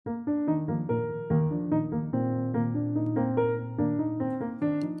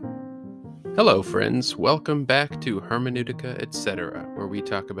Hello, friends. Welcome back to Hermeneutica, etc., where we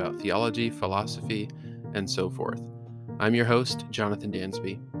talk about theology, philosophy, and so forth. I'm your host, Jonathan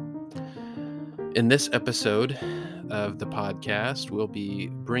Dansby. In this episode of the podcast, we'll be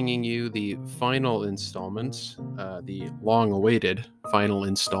bringing you the final installment, the long-awaited final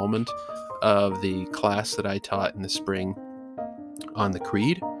installment of the class that I taught in the spring on the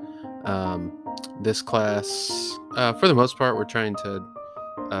Creed. This class, for the most part, we're trying to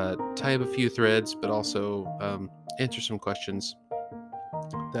tie up a few threads, but also answer some questions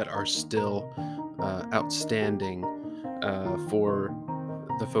that are still outstanding for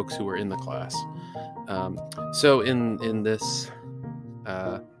the folks who are in the class. So in this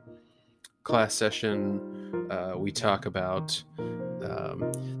class session, we talk about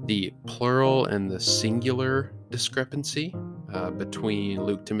the plural and the singular discrepancy between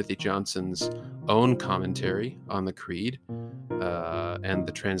Luke Timothy Johnson's own commentary on the Creed and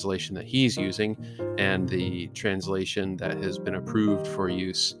the translation that he's using, and the translation that has been approved for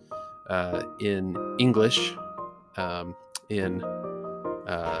use in English in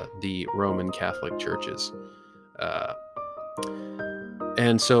the Roman Catholic churches.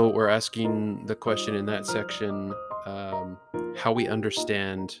 And so we're asking the question in that section, how we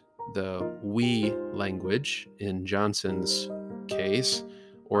understand the we language in Johnson's case,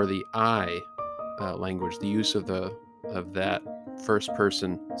 or the I language, the use of that first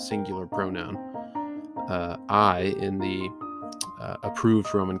person singular pronoun, I, in the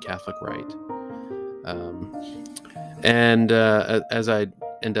approved Roman Catholic rite. And as I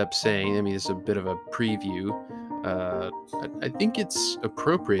end up saying, I mean, it's a bit of a preview. I think it's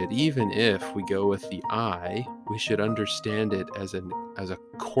appropriate, even if we go with the I, we should understand it as a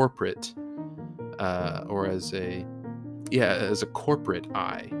corporate, or as a corporate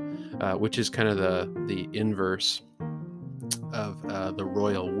I, which is kind of the inverse of the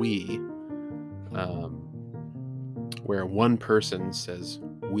royal we, where one person says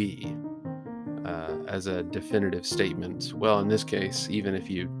we as a definitive statement. Well, in this case, even if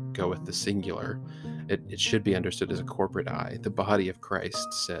you go with the singular, it should be understood as a corporate I. The body of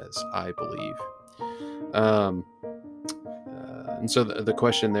Christ says, I believe. And so the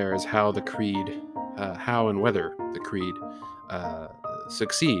question there is how the Creed, how and whether the Creed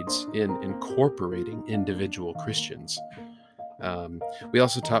succeeds in incorporating individual Christians. We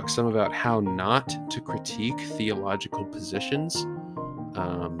also talk some about how not to critique theological positions.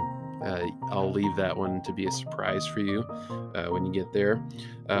 I'll leave that one to be a surprise for you when you get there.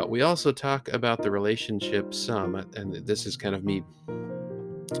 We also talk about the relationship and this is kind of me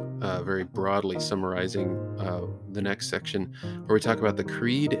very broadly summarizing the next section, where we talk about the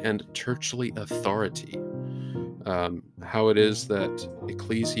Creed and churchly authority, how it is that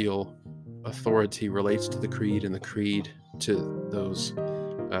ecclesial authority relates to the Creed and the Creed to those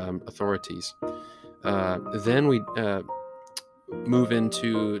authorities. Then we move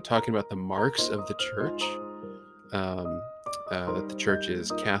into talking about the marks of the church, that the church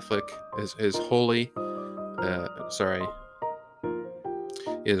is Catholic, is holy,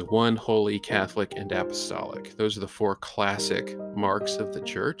 is one, holy, Catholic, and apostolic. Those are the four classic marks of the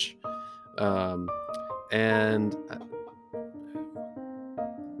church. And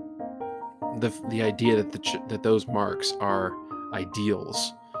the idea that those marks are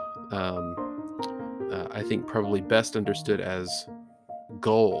ideals, I think probably best understood as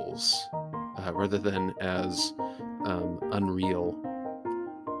goals rather than as unreal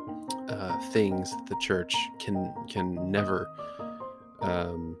things that the church can never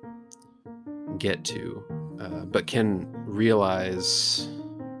get to, but can realize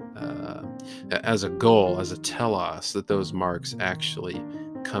as a goal, as a telos, that those marks actually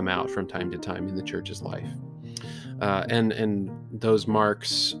come out from time to time in the church's life. And those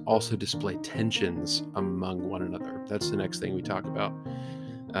marks also display tensions among one another. That's the next thing we talk about.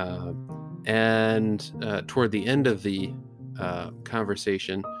 And toward the end of the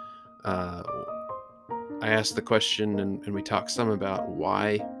conversation, I asked the question, and we talked some about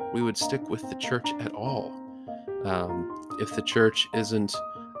why we would stick with the church at all. If the church isn't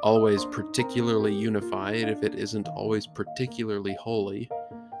always particularly unified, if it isn't always particularly holy,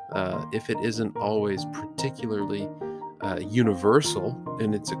 if it isn't always particularly universal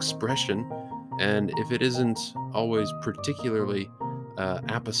in its expression, and if it isn't always particularly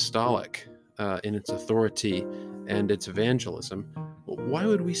apostolic in its authority and its evangelism, why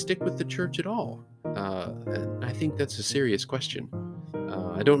would we stick with the church at all? And I think that's a serious question.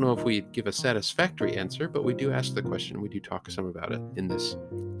 I don't know if we give a satisfactory answer, but we do ask the question. We do talk some about it in this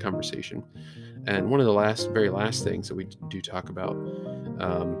conversation. And one of the very last things that we do talk about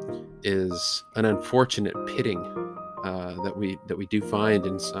is an unfortunate pitting that we do find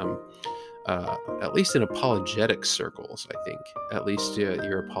in some at least in apologetic circles, I think. At least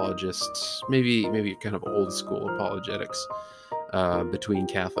your apologists, maybe kind of old school apologetics between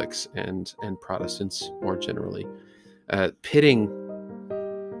Catholics and Protestants more generally. Pitting,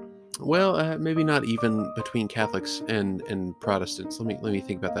 well, maybe not even between Catholics and Protestants. Let me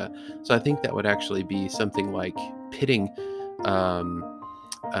think about that. So I think that would actually be something like pitting um,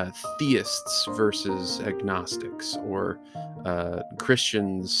 theists versus agnostics, or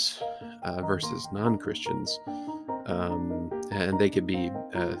Christians versus non-Christians, and they could be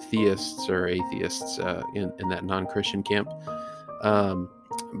theists or atheists in that non-Christian camp. Um,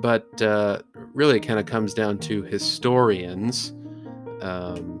 but really, it kind of comes down to historians,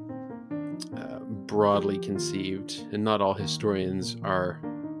 um, broadly conceived, and not all historians are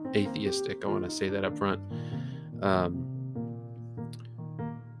atheistic. I want to say that up front. Um,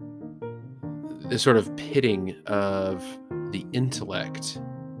 the sort of pitting of the intellect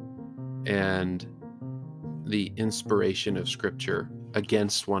and the inspiration of Scripture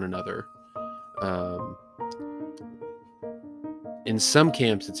against one another. Um, in some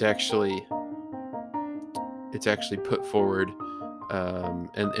camps, it's actually put forward,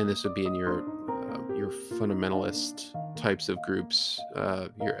 and this would be in your fundamentalist types of groups,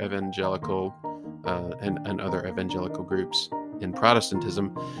 your evangelical and other evangelical groups. In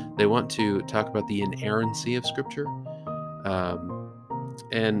Protestantism, they want to talk about the inerrancy of Scripture,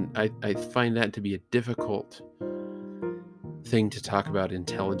 and I find that to be a difficult thing to talk about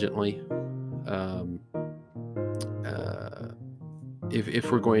intelligently.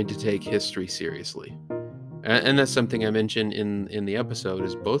 If we're going to take history seriously, and that's something I mentioned in the episode,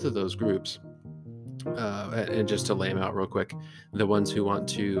 is both of those groups. And just to lay them out real quick, the ones who want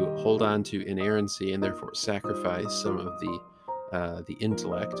to hold on to inerrancy and therefore sacrifice some of the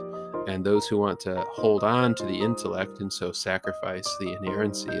intellect, and those who want to hold on to the intellect and so sacrifice the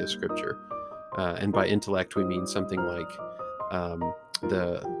inerrancy of Scripture. And by intellect, we mean something like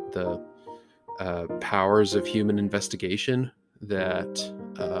the powers of human investigation that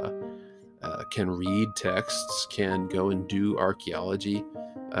can read texts, can go and do archaeology,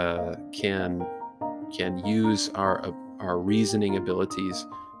 can use our reasoning abilities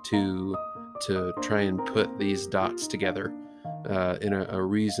to try and put these dots together in a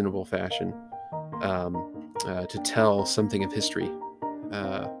reasonable fashion, to tell something of history.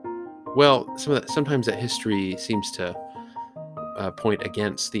 Sometimes that history seems to point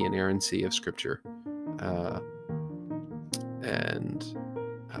against the inerrancy of Scripture, and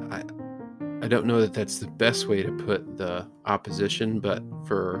I don't know that that's the best way to put the opposition, but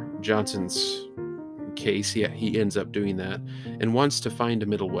for Johnson's case, he ends up doing that and wants to find a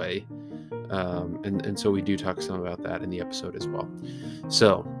middle way, and so we do talk some about that in the episode as well.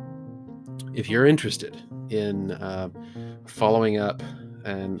 So if you're interested in following up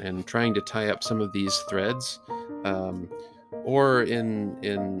and trying to tie up some of these threads, or in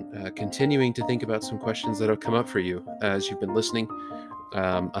continuing to think about some questions that have come up for you as you've been listening,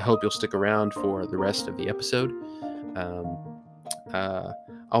 I hope you'll stick around for the rest of the episode.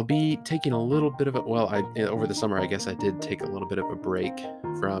 I'll be taking a little bit of a, over the summer, I guess I did take a little bit of a break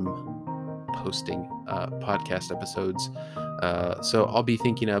from posting podcast episodes. So I'll be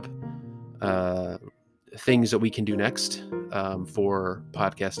thinking up things that we can do next for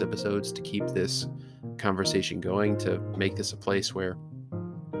podcast episodes to keep this conversation going, to make this a place where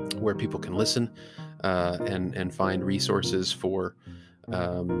people can listen and find resources for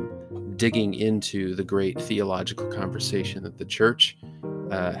digging into the great theological conversation that the church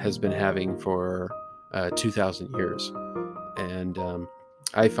has been having for 2,000 years. And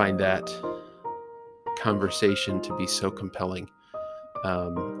I find that conversation to be so compelling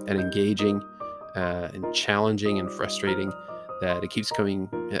and engaging and challenging and frustrating that it keeps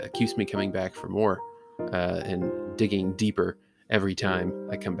me coming back for more and digging deeper every time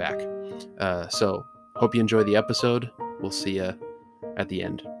I come back. So hope you enjoy the episode. We'll see you at the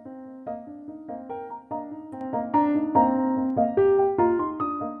end.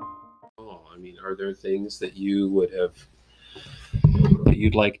 I mean, are there things that you'd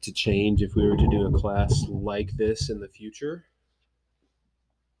like to change if we were to do a class like this in the future?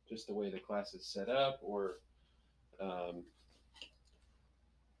 Just the way the class is set up, or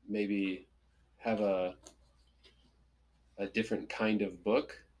maybe have a different kind of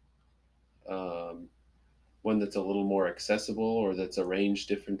book, one that's a little more accessible, or that's arranged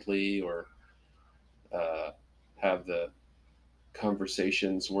differently, or have the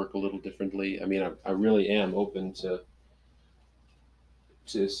conversations work a little differently. I mean, I really am open to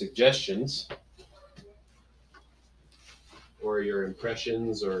suggestions or your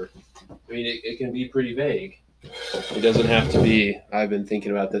impressions, or I mean, it can be pretty vague. It doesn't have to be, I've been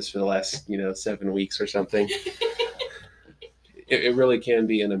thinking about this for the last, 7 weeks or something. It really can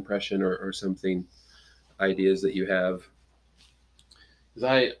be an impression or something, ideas that you have.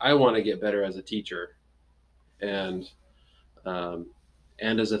 Because I want to get better as a teacher and um,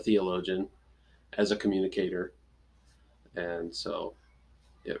 and as a theologian, as a communicator. And so,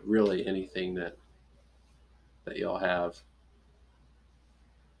 really anything that y'all have.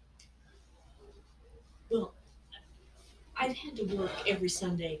 Well, I've had to work every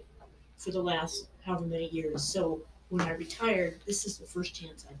Sunday for the last however many years. So when I retired, this is the first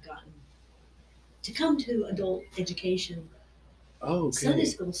chance I've gotten to come to adult education Oh, Sunday okay.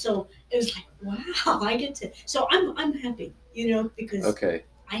 school. So it was like, wow, I get to. So I'm happy, because Okay.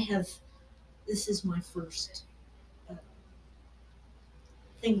 I have. This is my first uh,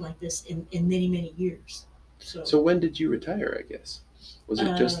 thing like this in many years. So when did you retire, I guess? Was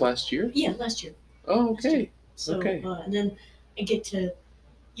it just Uh, last year? yeah, last year. Oh, Last year. okay. So Okay. and then I get to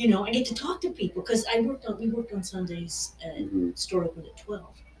I get to talk to people because we worked on Sundays. Hmm. Store opened at 12,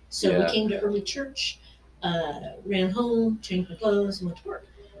 so we Yeah. came to early church, ran home, changed my clothes, and went to work.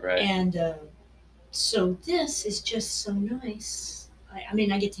 Right. And so this is just so nice. I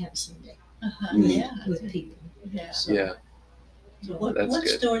mean, I get to have a Sunday Yeah. with people. Yeah. So, Yeah. so That's What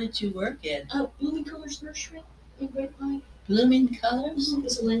good. store did you work in? Blooming Colors Nursery in Grapevine. Blooming Colors? It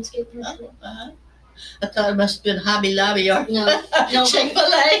was a landscape nursery. Uh-huh. I thought it must have been Hobby Lobby or No, no.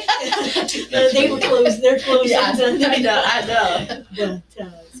 Chick-fil-A. They were closed. They're closed Yeah, on Sunday. I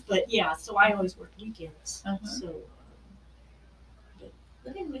know. But yeah, so I always work weekends. Uh-huh. So,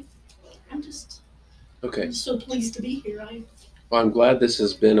 but anyway, I'm just Okay. so pleased to be here. Well, I'm glad this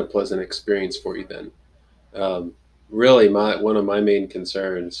has been a pleasant experience for you then. Really, one of my main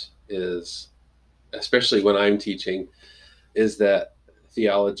concerns is, especially when I'm teaching, is that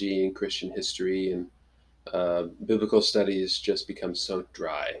theology and Christian history and biblical studies just become so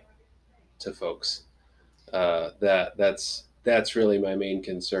dry to folks. That's really my main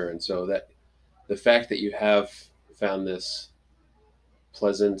concern. So that the fact that you have found this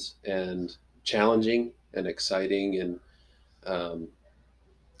pleasant and challenging and exciting and um,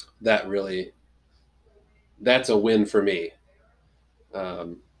 that really that's a win for me.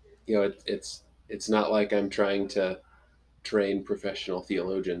 Um, it's not like I'm trying to train professional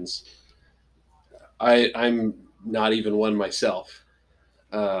theologians. I'm not even one myself.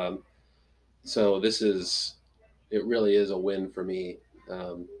 Um, so it really is a win for me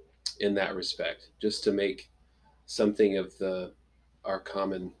um, in that respect, just to make something of our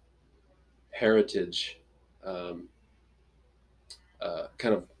common heritage, um,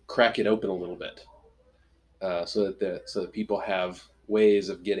 kind of crack it open a little bit, so that people have ways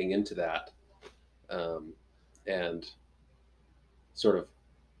of getting into that, um, and sort of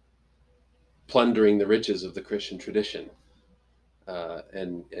plundering the riches of the Christian tradition,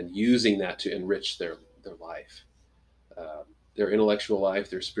 and using that to enrich their life, uh, their intellectual life,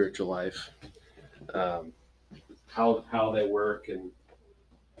 their spiritual life, um, how they work and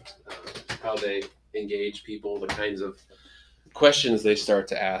how they engage people, the kinds of questions they start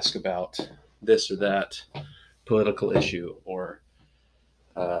to ask about this or that political issue or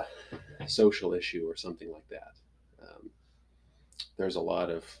uh, social issue or something like that. There's a lot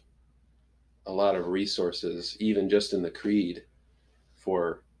of resources, even just in the creed,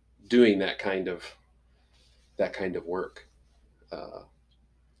 for doing that kind of work, uh,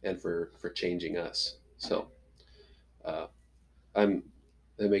 and for changing us. So uh, I'm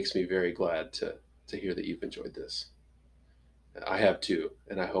that makes me very glad to hear that you've enjoyed this. I have too,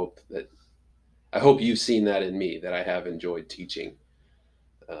 and I hope you've seen that in me, that I have enjoyed teaching.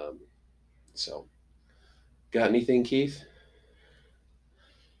 Um, so, got anything, Keith?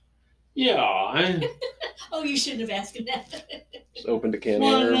 Yeah, I Oh, you shouldn't have asked him that. Just opened a can of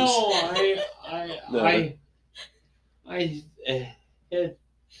well, worms. no, No.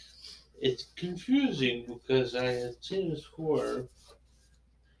 it's confusing because I had seen this before,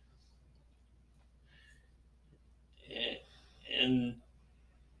 and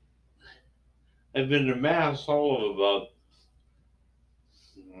I've been to mass all of about,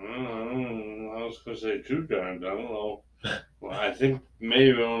 I was going to say 2 times. I don't know. Well, I think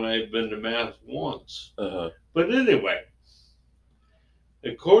maybe only I've been to mass once. Uh-huh. But anyway,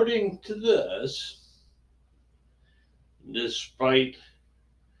 according to this, despite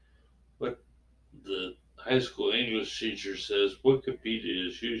what the high school English teacher says, Wikipedia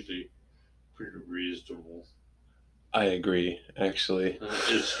is usually pretty reasonable. I agree, actually.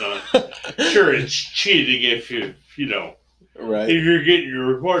 It's not. Sure, it's cheating if Right. if you're getting your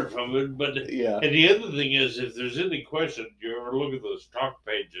report from it. But Yeah. and the other thing is, if there's any question, you ever look at those talk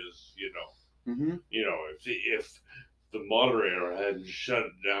pages, Mm-hmm. if if the moderator hadn't shut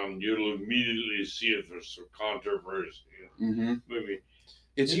it down, you'll immediately see if there's some controversy. Mm-hmm. Maybe.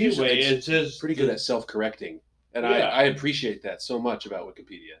 It's Anyway, usually it says pretty good at self-correcting, and Yeah. I appreciate that so much about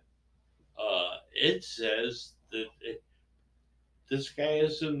Wikipedia. It says that this guy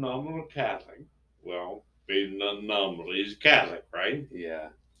is a nominal Catholic. Well, being not nominal, he's Catholic, right? Yeah.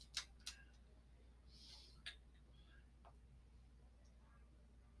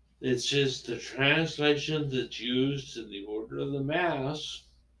 It's just the translation that's used in the Order of the Mass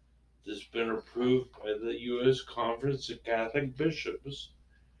that's been approved by the U.S. Conference of Catholic Bishops.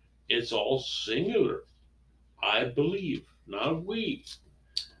 It's all singular, I believe, not we.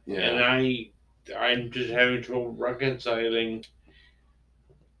 Yeah. And I'm just having trouble reconciling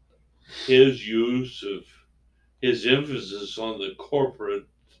his use of his emphasis on the corporate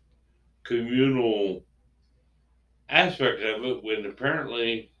communal aspect of it when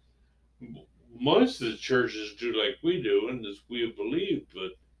apparently most of the churches do like we do and as we believe,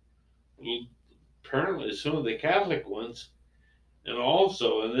 but apparently some of the Catholic ones, and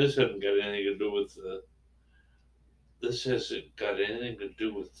also, and this hasn't got anything to do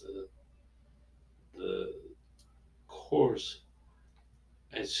with the course.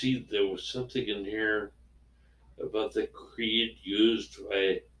 I see there was something in here about the creed used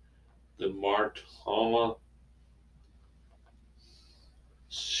by the Martama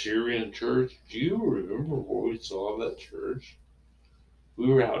Syrian church. Do you remember where we saw that church? We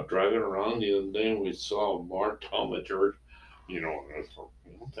were out driving around the other day and we saw a Martama church. You know, and I thought,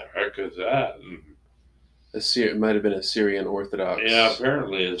 what the heck is that? And It might have been a Syrian Orthodox. yeah,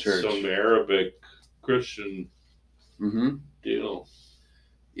 apparently it's church. some Arabic Christian Mm-hmm. deal.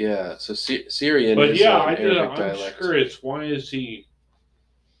 Yeah, so Syrian But is yeah, an Arabic I'm dialect. curious. Why is he?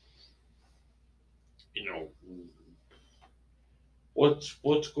 You know, what's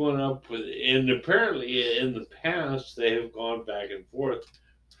going up with? And apparently, in the past, they have gone back and forth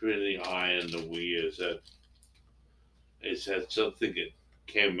between the I and the we. Is that something that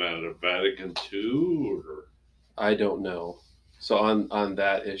came out of Vatican II, or? I don't know. So on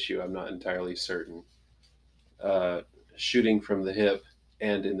that issue, I'm not entirely certain. Shooting from the hip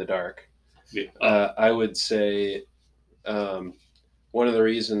and in the dark. Yeah. I would say one of the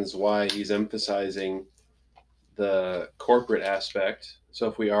reasons why he's emphasizing the corporate aspect. So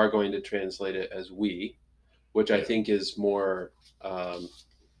if we are going to translate it as we, which I Yeah. think is more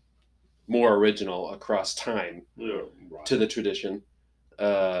original across time Yeah, right. to the tradition,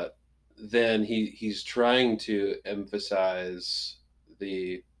 then he's trying to emphasize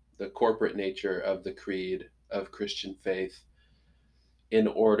the corporate nature of the creed of Christian faith in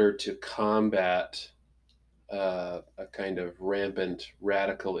order to combat a kind of rampant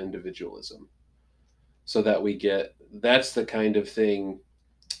radical individualism, so that that's the kind of thing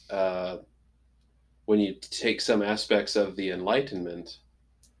when you take some aspects of the Enlightenment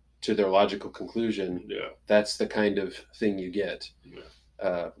to their logical conclusion. Yeah. That's the kind of thing you get.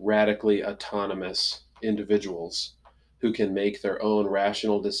 Yeah. Radically autonomous individuals who can make their own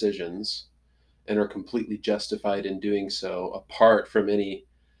rational decisions and are completely justified in doing so apart from any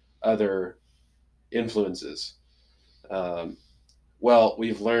other influences. Well,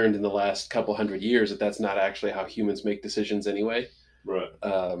 we've learned in the last couple hundred years that that's not actually how humans make decisions anyway. Right.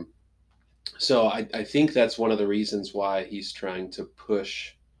 So I think that's one of the reasons why he's trying to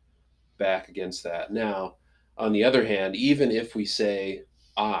push back against that. Now, on the other hand, even if we say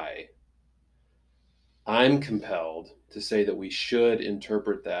I'm compelled to say that we should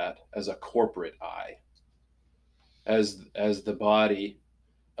interpret that as a corporate I, as the body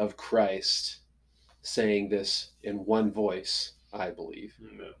of Christ saying this in one voice, I believe.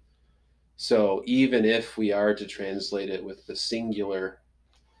 Yeah. So even if we are to translate it with the singular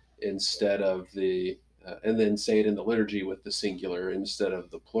instead of the, and then say it in the liturgy with the singular instead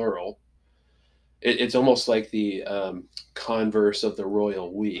of the plural, it's almost like the converse of the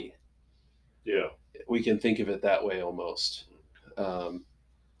royal we. Yeah. We can think of it that way almost.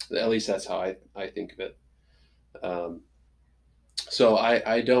 At least that's how I think of it. So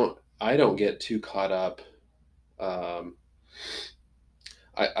I don't get too caught up.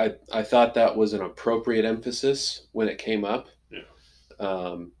 I thought that was an appropriate emphasis when it came up. Yeah.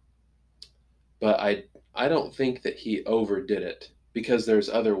 But I don't think that he overdid it, because there's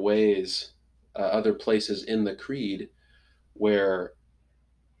other ways, other places in the creed where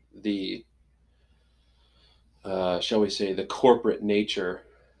the shall we say, the corporate nature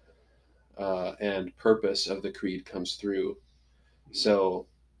and purpose of the creed comes through. So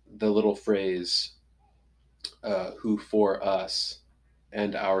the little phrase, who for us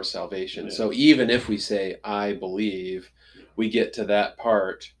and our salvation. Yeah. So even if we say, I believe, we get to that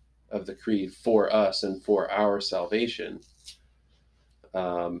part the creed for us and for our salvation.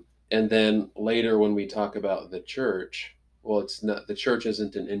 And then later when we talk about the church, well, it's not, the church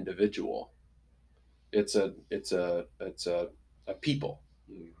isn't an individual. It's a people.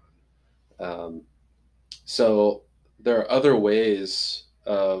 So there are other ways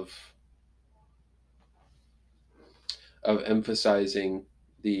of emphasizing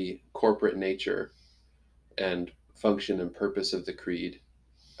the corporate nature and function and purpose of the creed,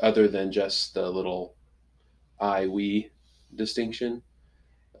 other than just the little I-we distinction.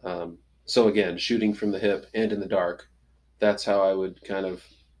 So again, shooting from the hip and in the dark, that's how I would kind of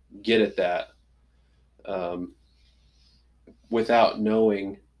get at that, without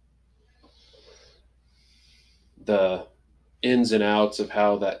knowing the ins and outs of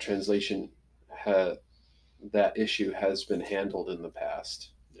how that translation that issue has been handled in the past.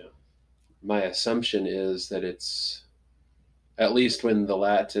 Yeah. My assumption is that it's, at least when the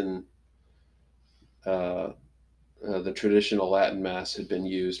Latin, the traditional Latin Mass had been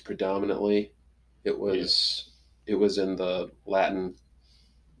used predominantly, it was in the Latin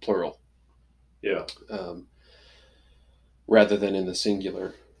plural. Yeah. Rather than in the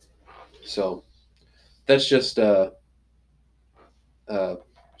singular. So that's just, shall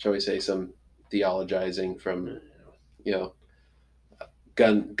we say, some theologizing from,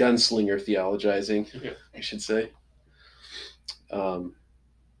 gunslinger theologizing, Yeah. I should say.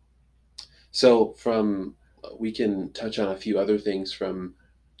 So we can touch on a few other things from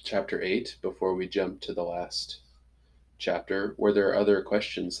chapter 8 before we jump to the last chapter. Were there other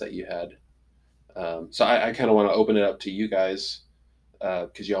questions that you had? So I kind of want to open it up to you guys,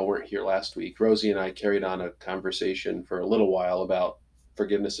 because y'all weren't here last week. Rosie and I carried on a conversation for a little while about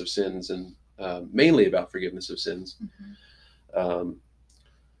forgiveness of sins, and mainly about forgiveness of sins. Mm-hmm.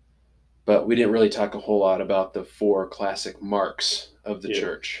 But we didn't really talk a whole lot about the 4 classic marks of the Yeah.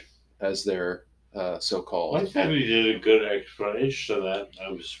 church, as they're so-called. I thought he did a good explanation of that.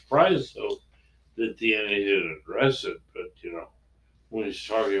 I was surprised, though, that DNA didn't address it. But, when he's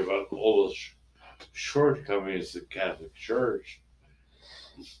talking about all the shortcomings of the Catholic Church,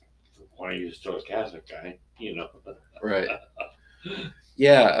 why are you still a Catholic guy? Right.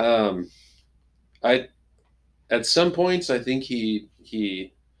 Yeah. At some points, I think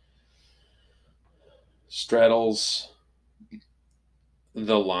he straddles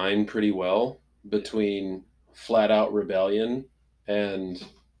the line pretty well between flat out rebellion and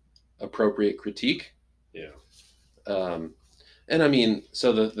appropriate critique. Yeah. And I mean,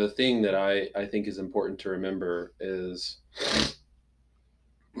 so the thing that I think is important to remember is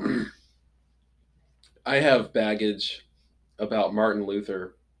I have baggage about Martin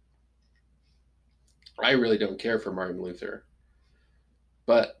Luther. I really don't care for Martin Luther,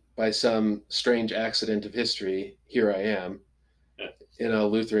 but by some strange accident of history, here I am in a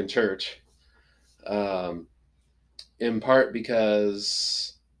Lutheran church, in part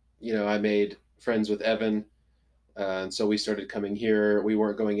because, I made friends with Evan, and so we started coming here. We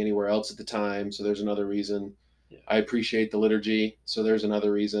weren't going anywhere else at the time, so there's another reason. Yeah. I appreciate the liturgy, so there's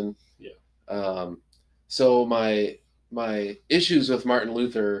another reason. Yeah. So my issues with Martin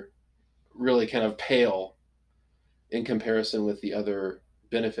Luther really kind of pale in comparison with the other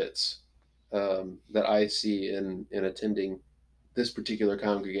benefits that I see in attending this particular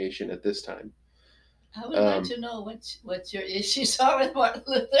congregation at this time. I would like to know what your issues are with Martin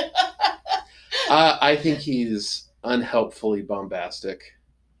Luther. I think he's unhelpfully bombastic.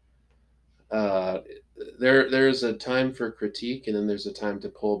 There's a time for critique, and then there's a time to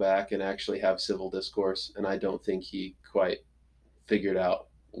pull back and actually have civil discourse. And I don't think he quite figured out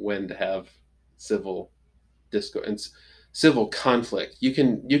when to have civil discourse and civil conflict. You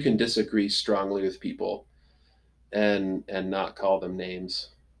can disagree strongly with people and not call them names.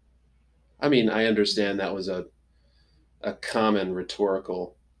 I mean, I understand that was a common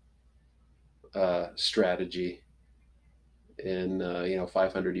rhetorical strategy in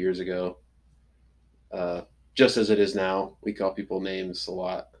 500 years ago, just as it is now. We call people names a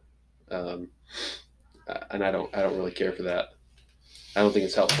lot, and I don't really care for that. I don't think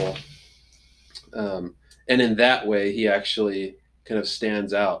it's helpful, and in that way he actually kind of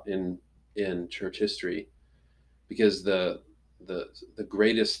stands out in church history, because the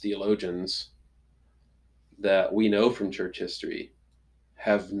greatest theologians that we know from church history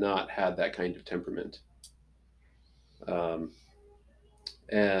have not had that kind of temperament.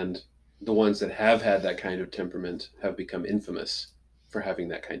 And the ones that have had that kind of temperament have become infamous for having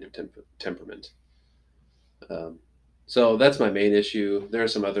that kind of temperament. So that's my main issue. There are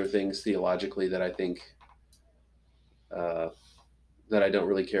some other things theologically that I think that I don't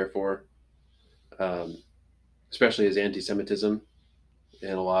really care for, especially as anti-Semitism.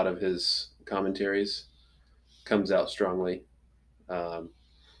 in a lot of his commentaries, comes out strongly. And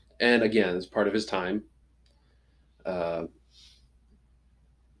again, it's part of his time. But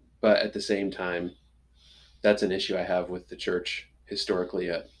at the same time, that's an issue I have with the church historically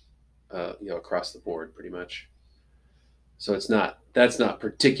across the board pretty much. So that's not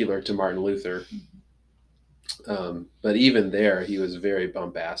particular to Martin Luther. But even there, he was very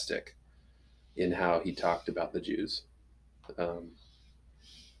bombastic in how he talked about the Jews.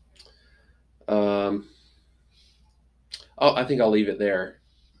 I think I'll leave it there,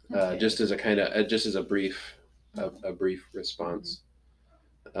 Okay. just as a brief response.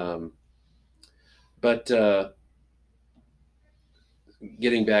 But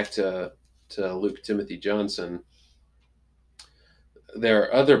getting back to Luke Timothy Johnson, there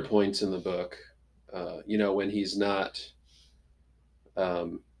are other points in the book, when he's not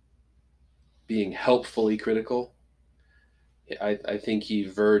being helpfully critical. I think he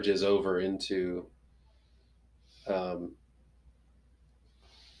verges over into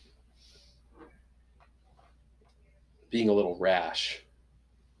being a little rash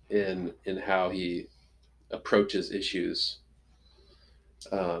in how he approaches issues.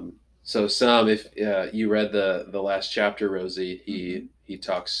 So if you read the last chapter, Rosie, he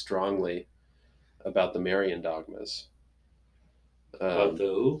talks strongly about the Marian dogmas. About the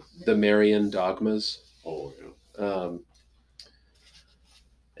who? The Marian dogmas. Oh, yeah.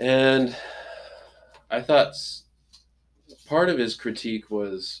 And I thought part of his critique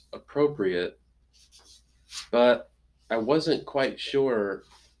was appropriate, but I wasn't quite sure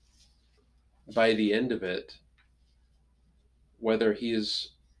by the end of it whether he's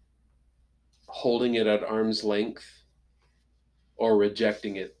holding it at arm's length or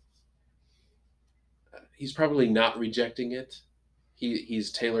rejecting it. He's probably not rejecting it.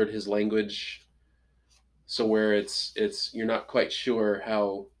 He's tailored his language so where it's you're not quite sure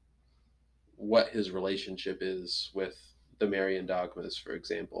what his relationship is with the Marian dogmas, for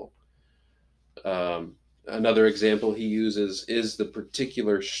example. Another example he uses is the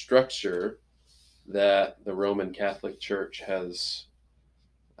particular structure that the Roman Catholic Church has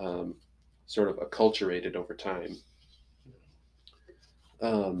sort of acculturated over time.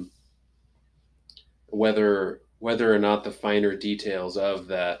 Whether or not the finer details of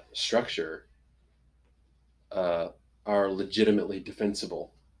that structure are legitimately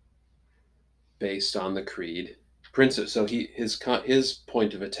defensible based on the creed. So his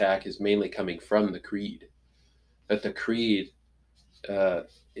point of attack is mainly coming from the creed. That the creed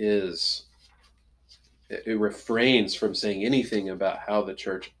it refrains from saying anything about how the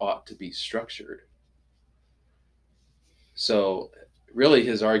church ought to be structured. So really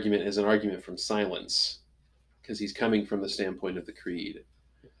his argument is an argument from silence, because he's coming from the standpoint of the creed.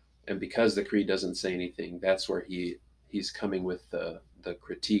 And because the creed doesn't say anything, that's where he's coming with the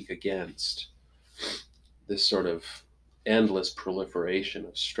critique against this sort of endless proliferation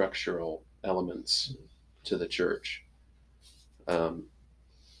of structural elements to the church.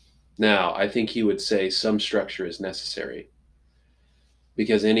 Now, I think he would say some structure is necessary,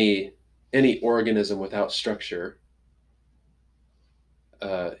 because any organism without structure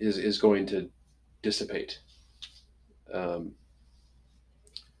is going to dissipate.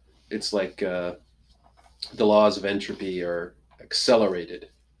 It's like the laws of entropy are accelerated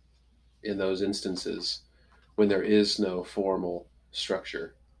in those instances when there is no formal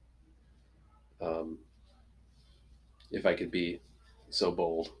structure. If I could be so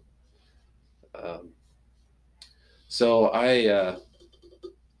bold. So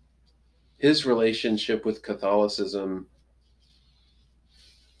his relationship with Catholicism,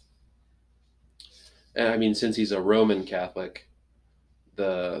 and I mean, since he's a Roman Catholic,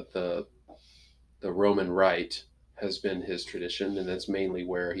 the Roman Rite has been his tradition, and that's mainly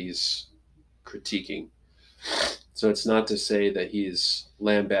where he's critiquing. So it's not to say that he's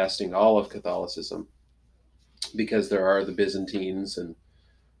lambasting all of Catholicism, because there are the Byzantines and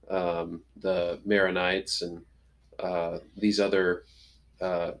the Maronites and these other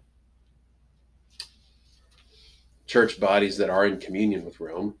church bodies that are in communion with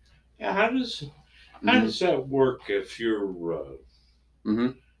Rome. Yeah, how does that work if you're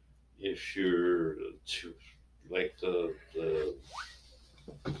if you're like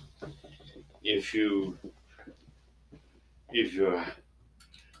if you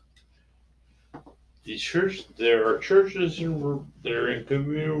the church, there are churches they're in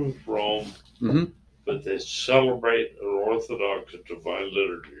communion with Rome, but they celebrate an Orthodox divine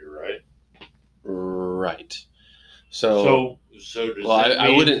liturgy, right? Right. So does I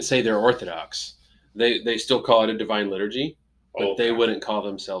wouldn't say they're Orthodox. They still call it a divine liturgy, but they wouldn't call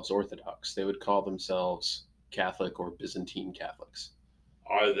themselves Orthodox. They would call themselves Catholic or Byzantine Catholics.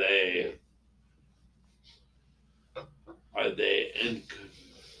 are they in?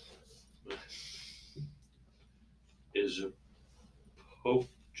 Is a pope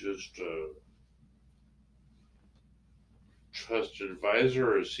just a trusted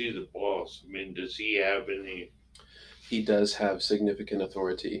advisor, or is he the boss? I mean, does he have any? He does have significant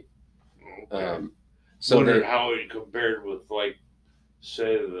authority. Okay. So Wondered how it compared with, like,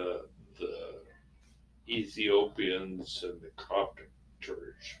 say the Ethiopians and the Coptic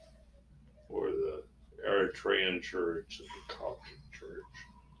Church, or the Eritrean Church and the Coptic Church.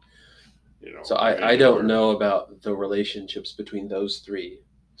 You know. So I don't know about the relationships between those three.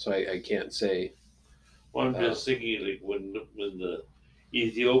 So I can't say. Well, I'm just thinking, like, when the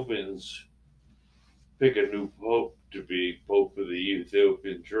Ethiopians pick a new pope to be Pope of the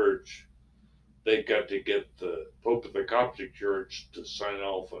Ethiopian Church, they got to get the Pope of the Coptic Church to sign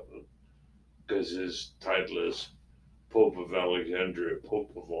off on it, because his title is Pope of Alexandria,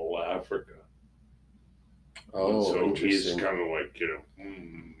 Pope of all Africa. Oh, so he's interesting. kind of like,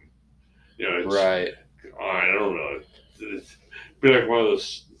 it's, Right. I don't know. It'd be like one of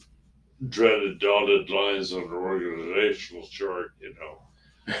those dreaded dotted lines on an organizational chart, You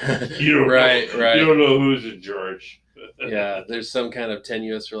don't Right. You don't know who's in charge. Yeah, there's some kind of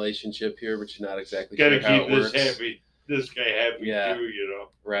tenuous relationship here, but you're not exactly Gotta sure how keep it works. this guy happy Yeah. too,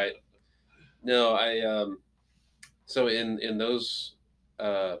 Right. No, I so in those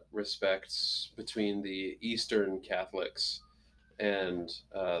respects, between the Eastern Catholics and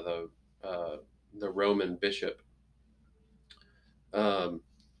the Roman bishop,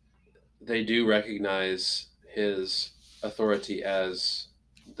 they do recognize his authority as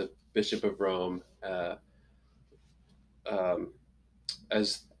the Bishop of Rome,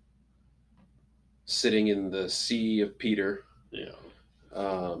 as sitting in the See of Peter,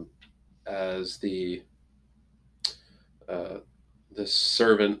 as the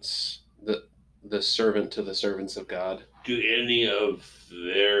servants, the servant to the servants of God. Do any of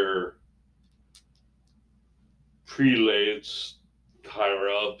their prelates, higher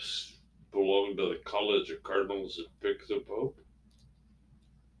ups, belong to the College of Cardinals that pick the Pope?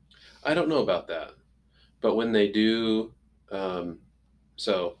 I don't know about that, but when they do,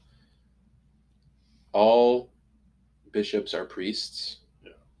 so all bishops are priests.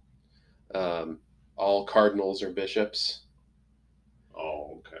 All cardinals are bishops.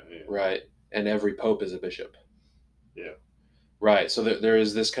 Oh, okay. Yeah. Right, and every pope is a bishop. Yeah. Right, so there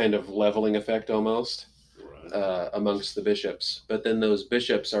is this kind of leveling effect almost. Right. Amongst the bishops, but then those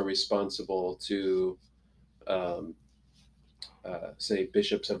bishops are responsible to, say,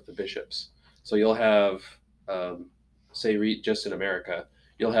 bishops of the bishops. So you'll have, just in America,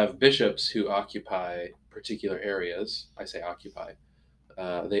 you'll have bishops who occupy particular areas. I say occupy.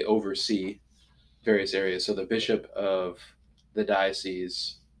 They oversee various areas. So the bishop of the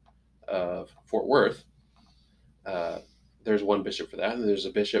Diocese of Fort Worth, there's one bishop for that, and there's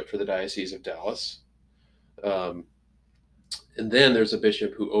a bishop for the Diocese of Dallas. And then there's a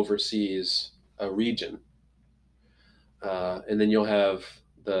bishop who oversees a region. And then you'll have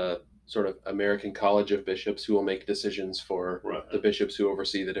the sort of American College of Bishops who will make decisions for the bishops who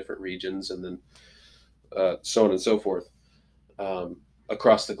oversee the different regions, and then so on and so forth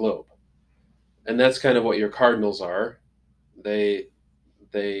across the globe. And that's kind of what your cardinals are. They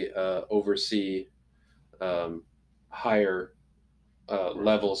oversee higher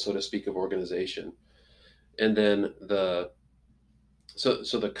levels, so to speak, of organization. And then the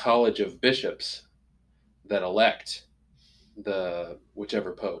College of Bishops that elect the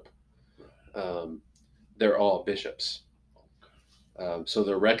whichever pope, they're all bishops. So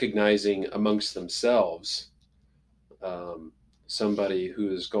they're recognizing amongst themselves somebody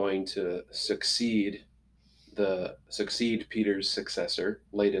who is going to succeed Peter's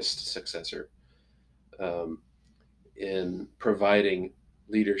latest successor, in providing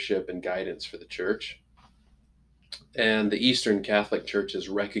leadership and guidance for the church. And the Eastern Catholic churches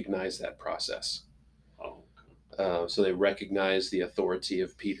recognize that process. So they recognize the authority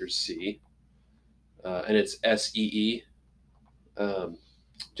of Peter's See, and it's SEE,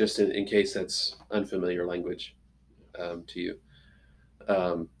 just in case that's unfamiliar language to you.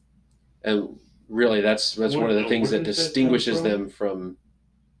 And really, that's one of the things that distinguishes them from.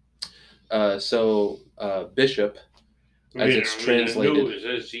 Bishop, as it's translated. I know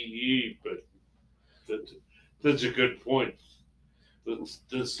it's SEE, but that's a good point.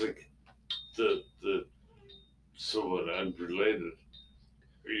 That's like the somewhat unrelated.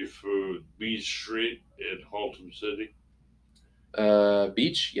 Are you for Beach Street in Haltom City?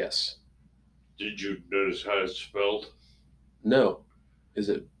 Beach, yes. Did you notice how it's spelled? No. Is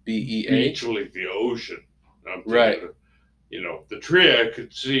it BEA? Beach, like the ocean. Right. The tree I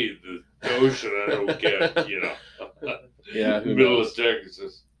could see, the ocean I don't get, Yeah, who middle knows? of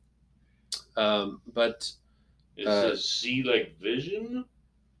Texas. But It says see like vision?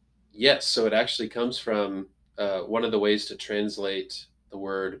 yes, so it actually comes from one of the ways to translate the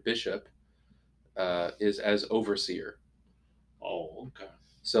word bishop is as overseer. Oh, okay.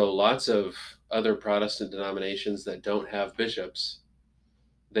 So lots of other Protestant denominations that don't have bishops,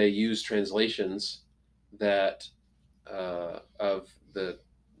 they use translations that of the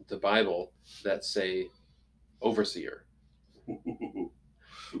Bible that say overseer.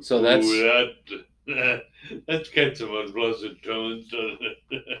 So that's that's got some unpleasant tones, doesn't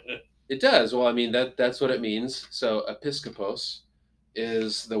it? it does. Well, I mean that's what it means. So episkopos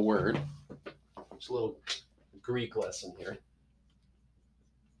is the word. It's a little Greek lesson here.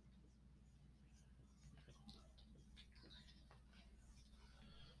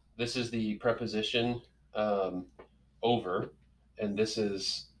 This is the preposition over, and this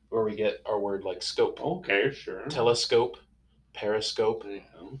is where we get our word like scope. Okay, sure. Telescope, periscope.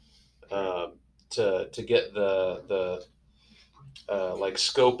 Yeah. To get the like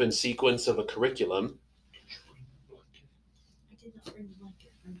scope and sequence of a curriculum. I did not bring the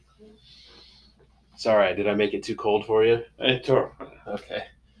blanket. Are you cold? Sorry, did I make it too cold for you? It's all right. Okay.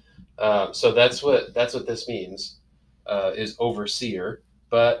 So that's what this means, is overseer.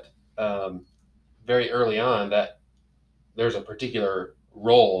 But very early on, that there's a particular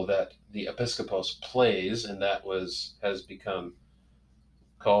role that the episkopos plays, and that has become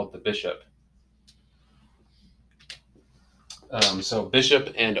called the bishop. So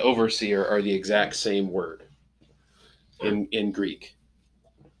bishop and overseer are the exact same word in Greek.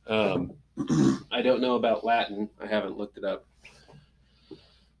 I don't know about Latin. I haven't looked it up.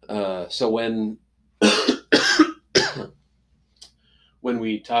 So when when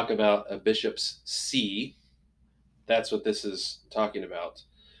we talk about a bishop's see, that's what this is talking about,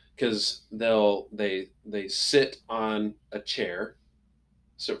 because they sit on a chair.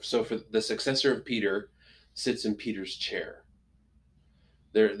 So for the successor of Peter sits in Peter's chair.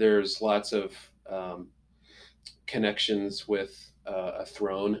 There's lots of connections with a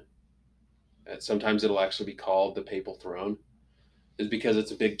throne. Sometimes it'll actually be called the papal throne, is because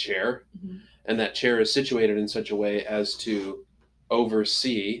it's a big chair, and that chair is situated in such a way as to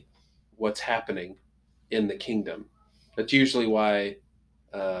oversee what's happening in the kingdom. That's usually why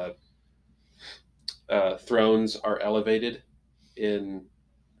thrones are elevated in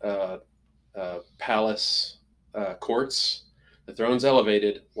palace courts. The throne's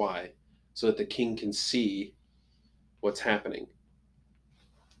elevated. Why? So that the king can see what's happening.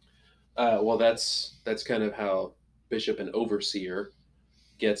 Well, that's kind of how bishop and overseer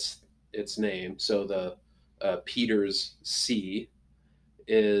gets its name. So the Peter's see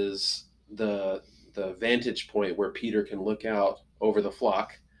is the vantage point where Peter can look out over the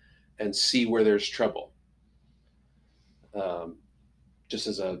flock and see where there's trouble. Just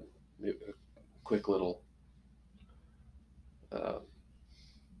as a quick little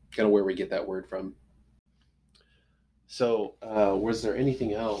kind of where we get that word from. So was there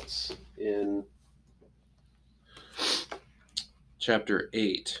anything else in chapter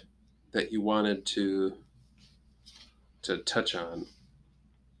 8 that you wanted to touch on?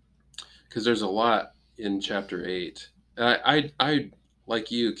 Because there's a lot in chapter 8. I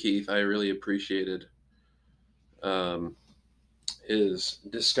like you, Keith, I really appreciated his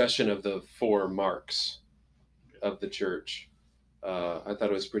discussion of the 4 marks of the church. I thought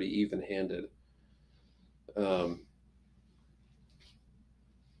it was pretty even-handed.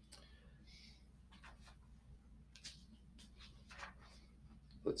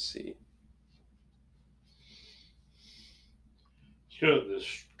 Let's see.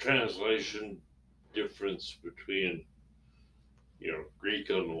 This translation difference between,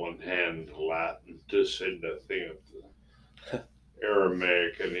 Greek on the one hand, Latin, to say nothing of the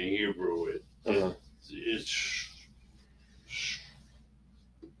Aramaic and the Hebrew, it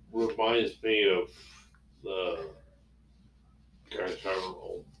reminds me of gosh, I don't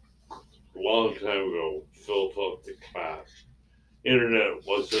know, a long time ago, Phil taught the class. Internet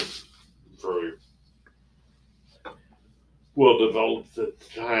wasn't very well developed at the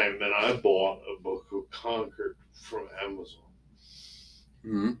time, and I bought a book of Concord from Amazon.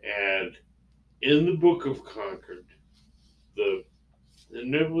 Mm-hmm. And in the book of Concord,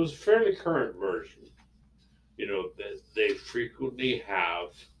 and it was a fairly current version, that they frequently have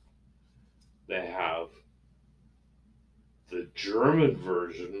the German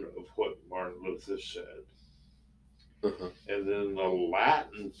version of what Martin Luther said, and then the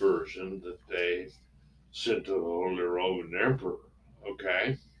Latin version that they sent to the Holy Roman Emperor.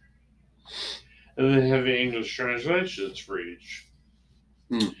 Okay, and then have English translations for each.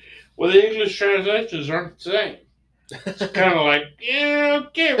 Hmm. Well, the English translations aren't the same. It's kind of like, yeah,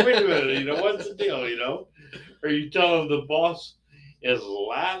 okay, wait a minute, what's the deal, Are you telling the boss is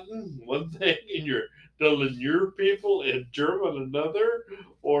Latin one thing and you're telling your people in German another?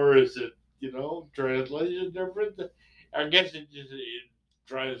 Or is it, translation different? I guess it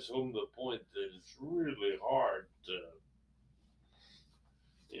drives home the point that it's really hard to,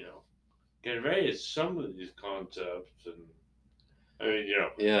 convey some of these concepts. And I mean,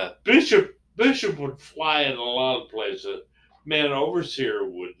 Yeah. Bishop would fly in a lot of places. Man, overseer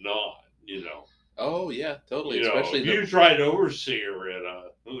would not, Oh yeah, totally. You know, Especially if you tried overseer in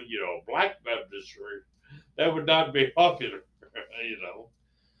a black Baptist church, that would not be popular.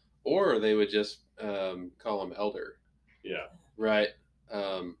 or they would just call him elder. Yeah. Right.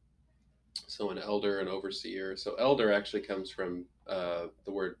 So an elder, an overseer. So elder actually comes from the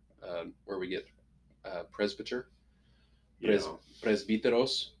word where we get presbyter,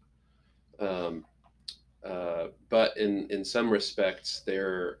 presbyteros. But in some respects,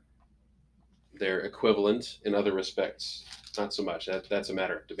 they're equivalent. In other respects, not so much. That's a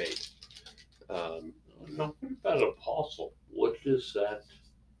matter of debate. What about apostle? What does that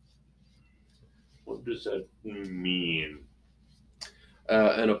mean?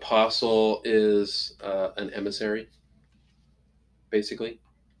 An apostle is an emissary, basically,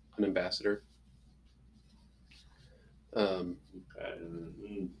 an ambassador. And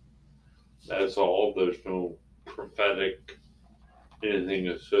that's all. There's no prophetic anything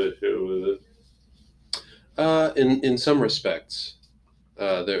associated with it. In some respects,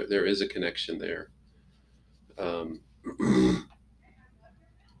 there is a connection there.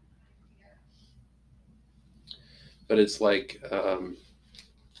 But it's like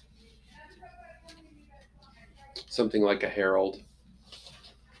something like a herald,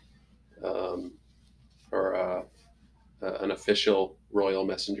 or an official royal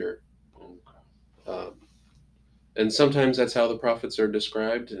messenger. And sometimes that's how the prophets are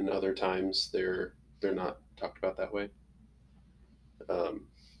described, and other times they're not talked about that way.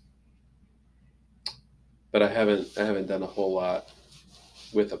 But I haven't done a whole lot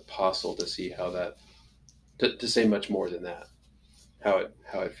with apostle to see how that to say much more than that, how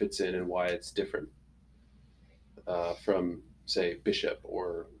it fits in and why it's different from, say, bishop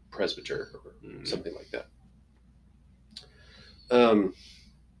or presbyter or something like that.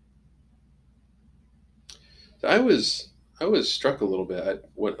 I was struck a little bit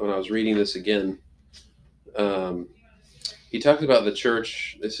when I was reading this again. He talked about the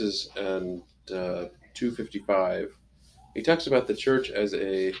church. This is 255. He talks about the church as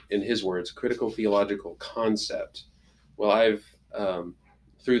in his words, critical theological concept. Well, I've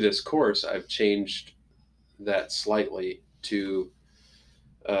through this course, I've changed that slightly to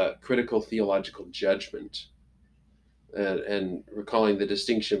critical theological judgment, and recalling the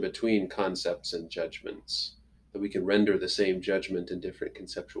distinction between concepts and judgments, that we can render the same judgment in different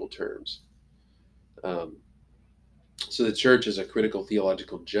conceptual terms. So the church is a critical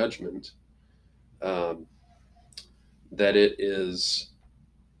theological judgment, that it is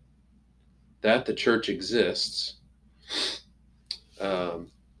that the church exists,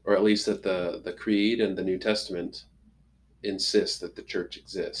 or at least that the Creed and the New Testament insist that the church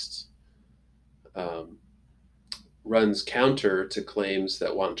exists, runs counter to claims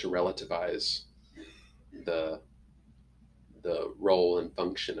that want to relativize the role and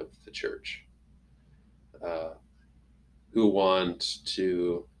function of the church, who want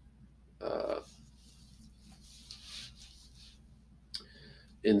to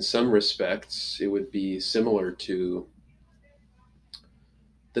in some respects, it would be similar to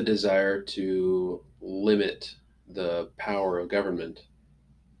the desire to limit the power of government,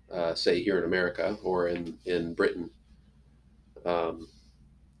 say here in America or in Britain.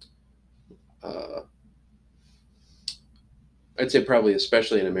 I'd say probably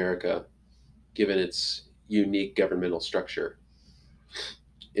especially in America, given its unique governmental structure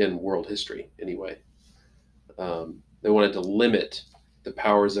in world history anyway. They wanted to limit the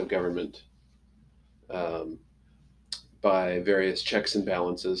powers of government by various checks and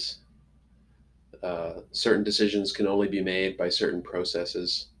balances. Certain decisions can only be made by certain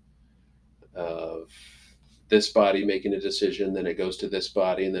processes of this body making a decision, then it goes to this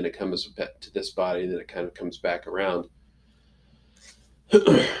body, and then it comes to this body, and then it kind of comes back around.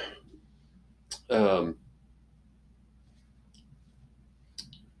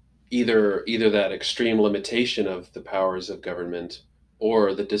 Either that extreme limitation of the powers of government,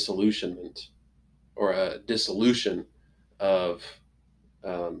 or the disillusionment or a dissolution of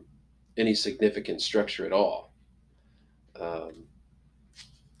any significant structure at all.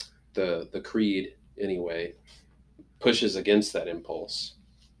 the creed anyway pushes against that impulse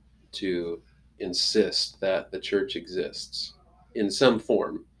to insist that the church exists in some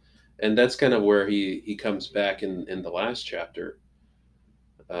form. And that's kind of where he comes back in the last chapter,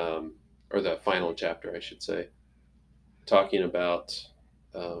 or the final chapter, I should say, talking about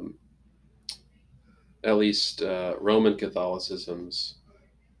at least Roman Catholicism's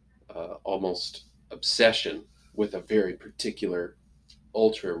almost obsession with a very particular,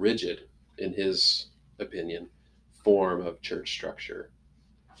 ultra rigid, in his opinion, form of church structure.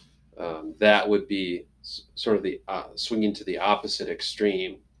 That would be sort of the swinging to the opposite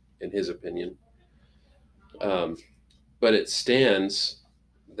extreme, in his opinion. But it stands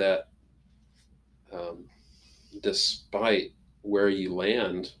that despite where you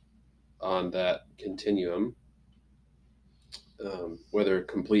land on that continuum, whether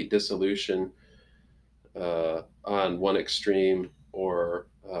complete dissolution on one extreme or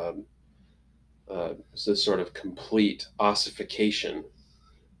this sort of complete ossification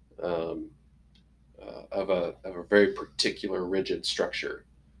of a very particular rigid structure,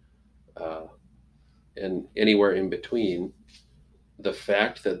 and anywhere in between, the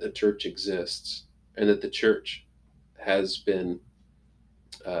fact that the church exists and that the church has been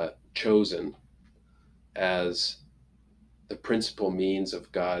chosen as the principal means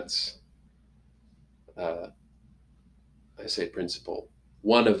of God's, I say principal,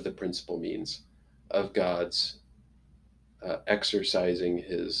 one of the principal means of God's exercising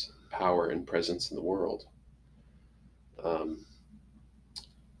his power and presence in the world,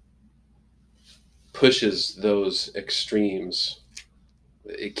 pushes those extremes.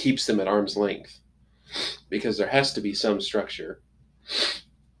 It keeps them at arm's length, because there has to be some structure,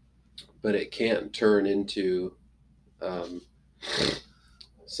 but it can't turn into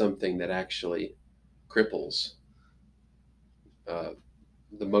something that actually cripples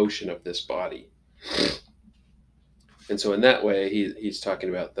the motion of this body. And so in that way, he's talking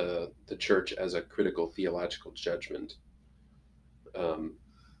about the church as a critical theological judgment,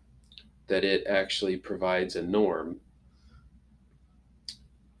 that it actually provides a norm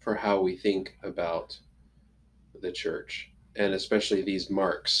for how we think about the church, and especially these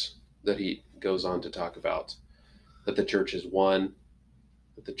marks that he goes on to talk about, that the church is one,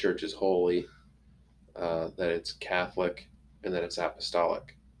 that the church is holy, that it's Catholic, and that it's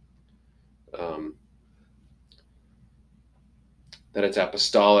apostolic. That it's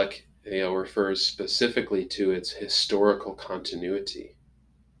apostolic, refers specifically to its historical continuity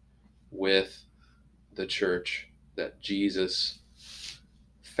with the church that Jesus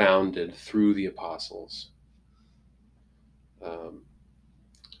founded through the apostles.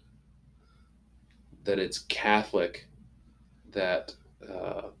 That it's Catholic, that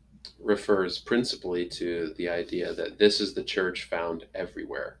refers principally to the idea that this is the church found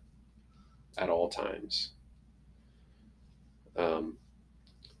everywhere at all times.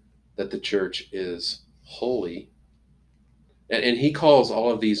 That the church is holy. And he calls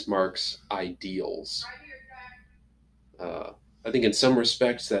all of these marks ideals. I think in some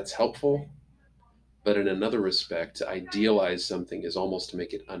respects that's helpful, but in another respect, to idealize something is almost to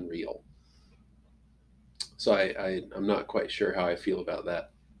make it unreal. So I'm not quite sure how I feel about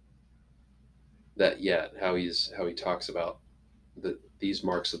that yet, how he talks about these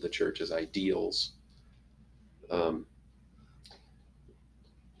marks of the church as ideals.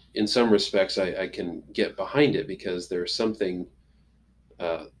 In some respects, I can get behind it, because there's something,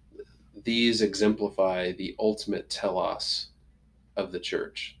 these exemplify the ultimate telos of the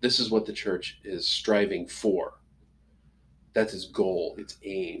church. This is what the church is striving for. That's its goal, its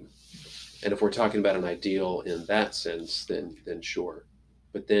aim. And if we're talking about an ideal in that sense, then sure.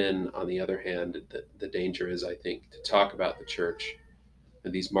 But then, on the other hand, the danger is, I think, to talk about the church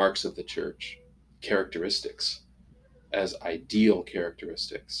and these marks of the church, characteristics, as ideal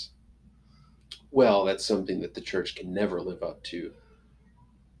characteristics. Well, that's something that the church can never live up to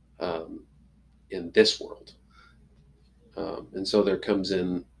in this world. And so there comes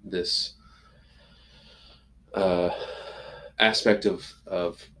in this aspect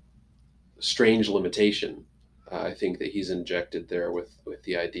of strange limitation, I think, that he's injected there with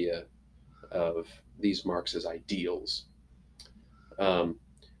the idea of these marks as ideals. But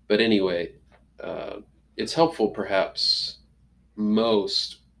anyway, it's helpful perhaps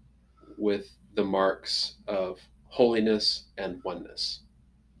most with the marks of holiness and oneness,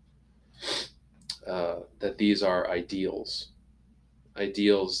 that these are ideals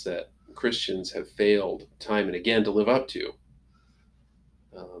that Christians have failed time and again to live up to,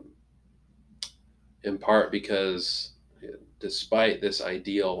 in part because despite this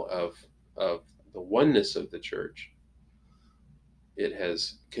ideal of the oneness of the church, it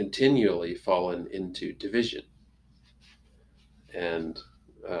has continually fallen into division and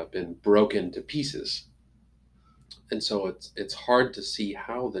been broken to pieces. And so it's hard to see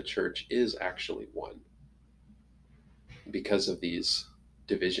how the church is actually one because of these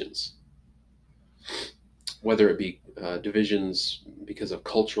divisions, whether it be divisions because of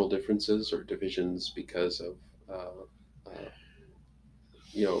cultural differences or divisions because of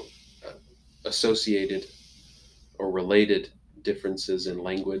associated or related differences in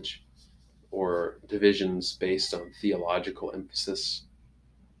language, or divisions based on theological emphasis.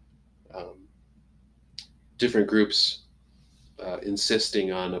 Different groups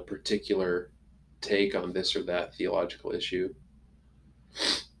insisting on a particular take on this or that theological issue.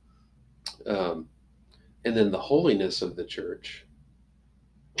 And then the holiness of the church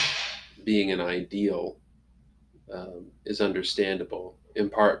being an ideal is understandable, in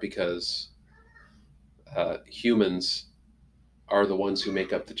part because humans are the ones who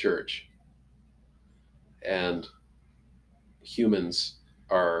make up the church. And humans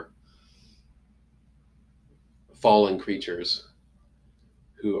are fallen creatures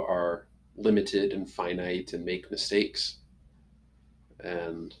who are limited and finite and make mistakes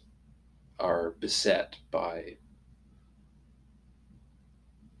and are beset by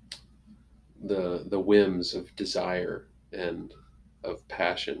the whims of desire and of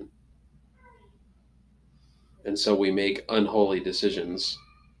passion. And so we make unholy decisions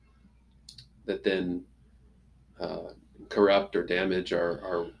that then corrupt or damage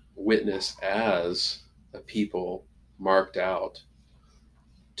our witness as a people marked out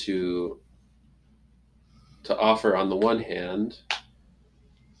to offer, on the one hand,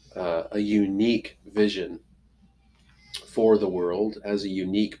 a unique vision for the world as a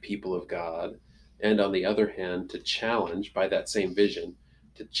unique people of God, and on the other hand, to challenge, by that same vision,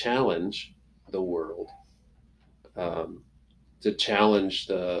 to challenge the world, to challenge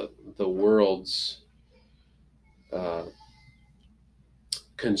the world's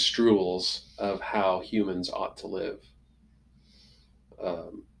construals of how humans ought to live.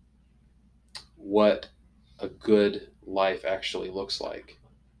 What a good life actually looks like.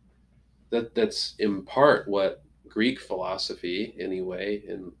 That's in part what Greek philosophy, anyway,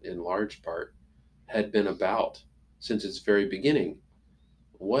 in large part, had been about since its very beginning.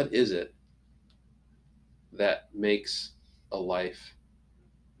 What is it that makes a life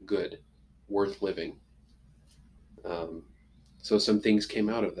good, worth living? So some things came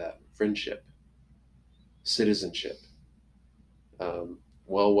out of that: friendship, citizenship.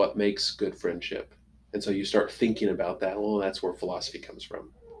 Well, what makes good friendship? And so you start thinking about that. Well, that's where philosophy comes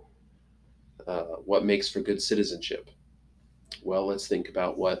from. What makes for good citizenship? Well, let's think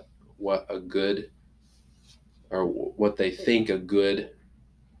about what a good, or what they think a good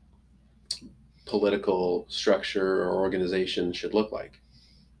political structure or organization should look like.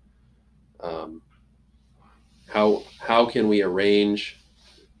 How can we arrange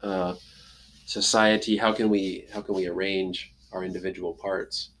society? How can we arrange our individual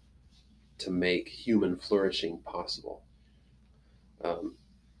parts to make human flourishing possible?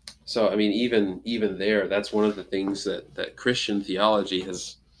 So, I mean, even there, that's one of the things that Christian theology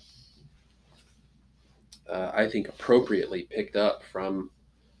has, I think, appropriately picked up from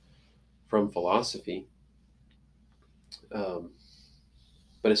philosophy, but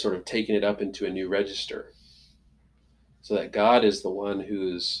it's sort of taken it up into a new register, so that God is the one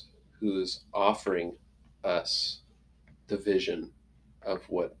who's offering us the vision of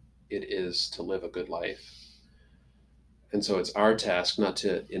what it is to live a good life. And so it's our task not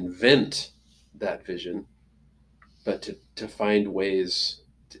to invent that vision, but to find ways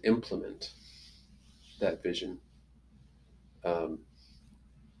to implement that vision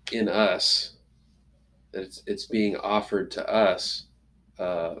in us. It's being offered to us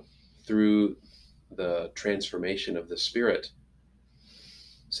through the transformation of the Spirit,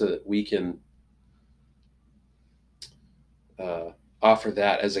 so that we can offer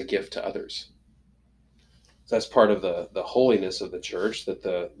that as a gift to others. So that's part of the holiness of the church, that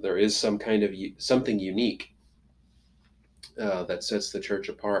there is some kind of something unique that sets the church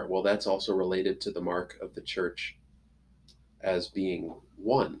apart. Well, that's also related to the mark of the church as being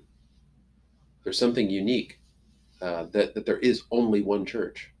one. There's something unique, that there is only one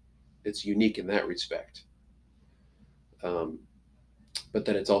church. It's unique in that respect, but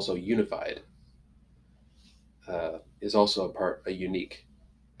that it's also unified is also a unique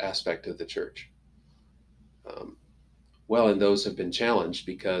aspect of the church. And those have been challenged,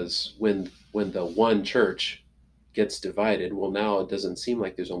 because when the one church gets divided, well, now it doesn't seem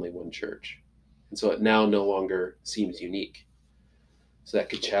like there's only one church, and so it now no longer seems unique. So that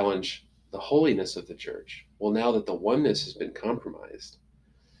could challenge the holiness of the church. Well, now that the oneness has been compromised,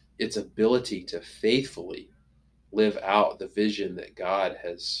 its ability to faithfully live out the vision that God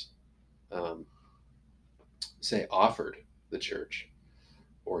has, say, offered the church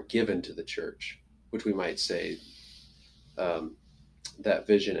or given to the church, which we might say that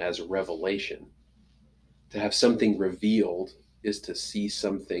vision as a revelation. To have something revealed is to see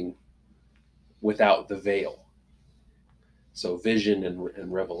something without the veil. So vision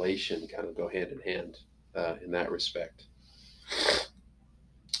and revelation kind of go hand in hand in that respect.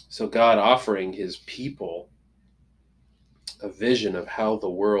 So God offering his people a vision of how the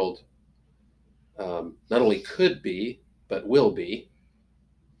world not only could be, but will be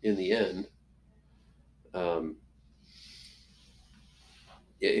in the end.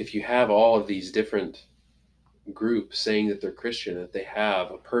 If you have all of these different groups saying that they're Christian, that they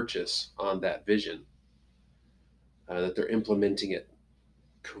have a purchase on that vision, that they're implementing it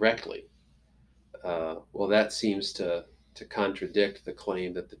correctly, well, that seems to contradict the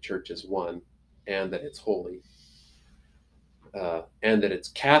claim that the church is one and that it's holy and that it's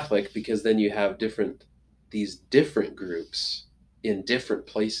Catholic, because then you have these different groups in different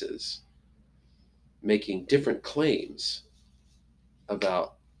places making different claims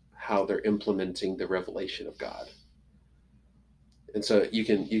about how they're implementing the revelation of God. And so you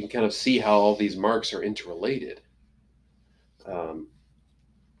can kind of see how all these marks are interrelated.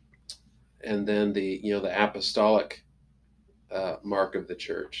 And then the apostolic mark of the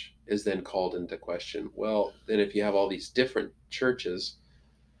church is then called into question. Well, then if you have all these different churches,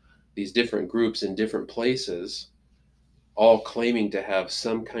 these different groups in different places, all claiming to have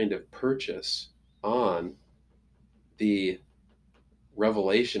some kind of purchase on the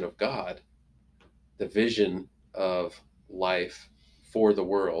revelation of God, the vision of life for the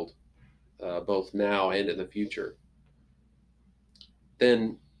world, both now and in the future,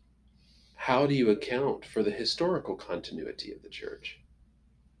 then how do you account for the historical continuity of the church?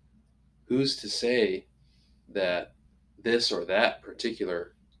 Who's to say that this or that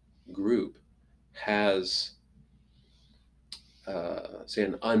particular group has, say,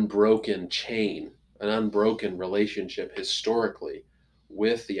 an unbroken chain, an unbroken relationship historically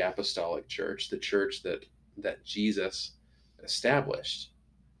with the apostolic church, the church that Jesus established?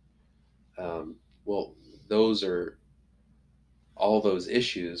 Well, all those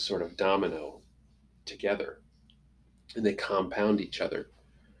issues sort of domino together, and they compound each other.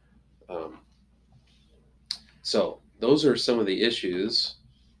 So those are some of the issues.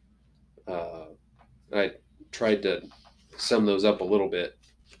 I tried to sum those up a little bit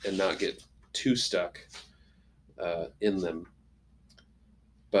and not get too stuck in them.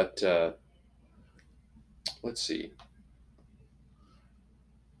 But let's see.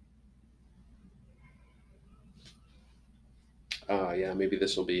 Yeah, maybe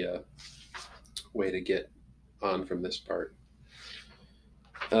this will be a way to get on from this part.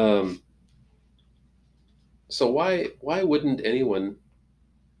 So why wouldn't anyone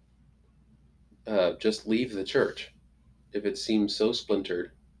just leave the church if it seems so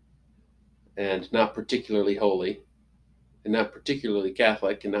splintered and not particularly holy and not particularly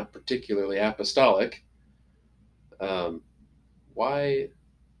Catholic and not particularly apostolic? Why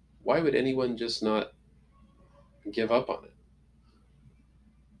would anyone just not give up on it?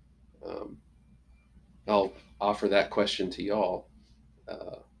 I'll offer that question to y'all.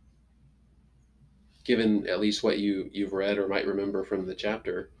 Given at least what you've read or might remember from the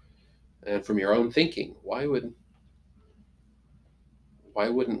chapter and from your own thinking, why wouldn't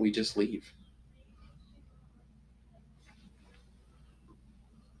we just leave?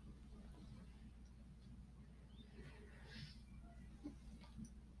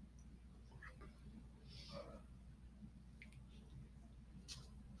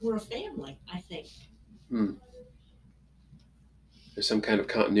 We're a family, I think. There's some kind of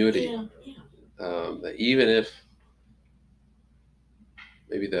continuity. Yeah. That even if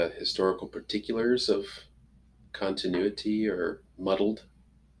maybe the historical particulars of continuity are muddled,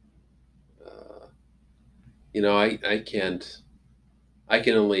 I can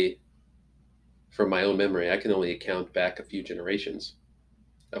only, from my own memory, I can only account back a few generations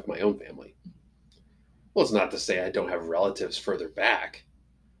of my own family. Well, it's not to say I don't have relatives further back,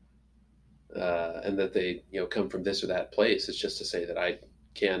 and that they come from this or that place. It's just to say that I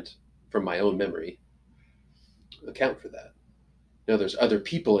can't, from my own memory, account for that. Now, there's other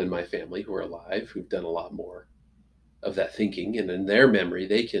people in my family who are alive who've done a lot more of that thinking, and in their memory,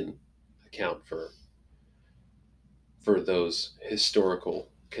 they can account for those historical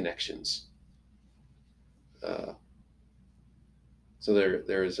connections. So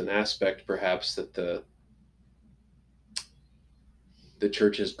there is an aspect, perhaps, that the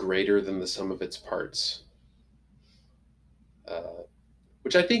church is greater than the sum of its parts,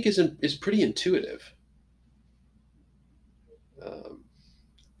 which I think is pretty intuitive,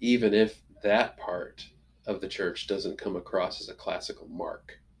 even if that part of the church doesn't come across as a classical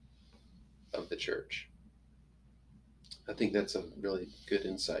mark of the church. I think that's a really good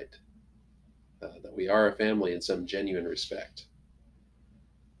insight, that we are a family in some genuine respect.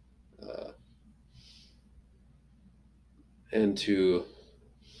 And to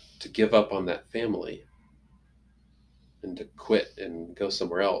give up on that family and to quit and go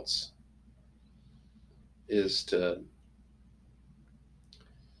somewhere else is to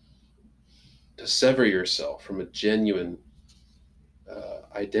sever yourself from a genuine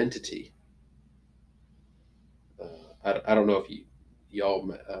identity. I don't know if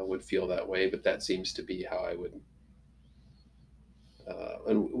y'all would feel that way, but that seems to be how I would.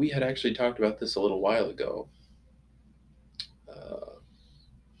 And we had actually talked about this a little while ago,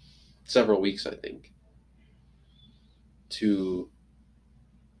 several weeks, I think. To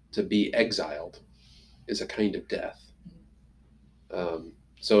be exiled is a kind of death.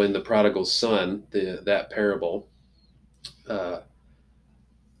 So in the prodigal son, that parable, I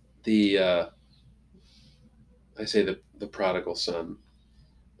say the prodigal son,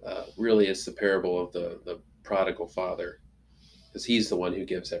 really it's the parable of the prodigal father, because he's the one who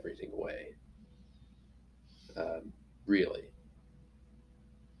gives everything away. Really.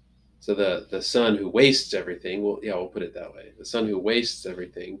 So the son who wastes everything, we'll put it that way. The son who wastes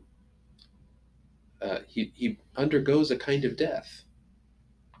everything, he undergoes a kind of death.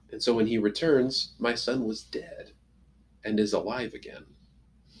 And so when he returns, my son was dead and is alive again.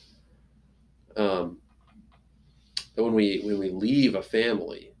 But when we leave a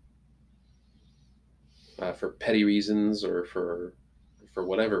family for petty reasons or for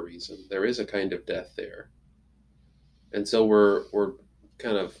whatever reason, there is a kind of death there. And so we're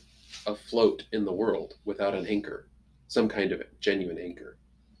kind of afloat in the world without an anchor, some kind of genuine anchor.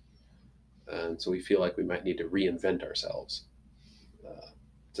 And so we feel like we might need to reinvent ourselves.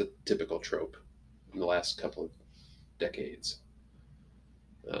 It's a typical trope in the last couple of decades.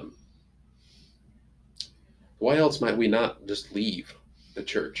 Why else might we not just leave the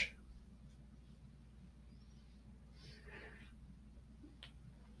church?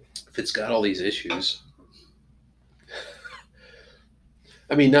 If it's got all these issues.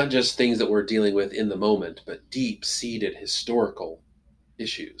 I mean, not just things that we're dealing with in the moment, but deep-seated historical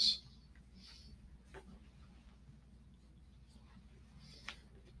issues.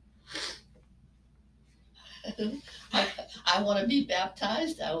 I want to be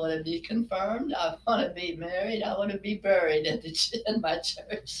baptized. I want to be confirmed. I want to be married. I want to be buried in my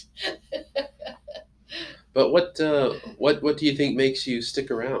church. But what do you think makes you stick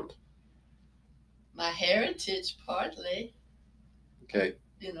around? My heritage, partly. Okay.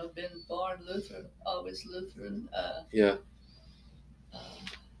 Been born Lutheran, always Lutheran. Yeah.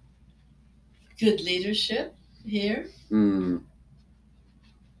 Good leadership here.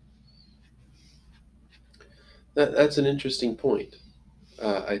 That's an interesting point.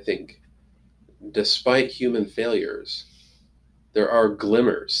 I think, despite human failures, there are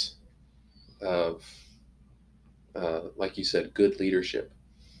glimmers of, like you said, good leadership,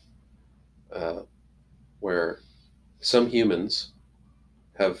 where some humans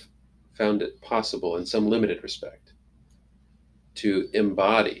have found it possible, in some limited respect, to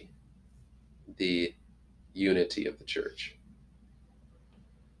embody the unity of the church.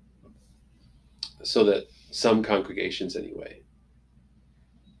 So that some congregations, anyway,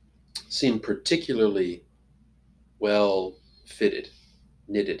 seem particularly well fitted,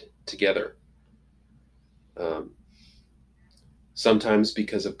 knitted together. Sometimes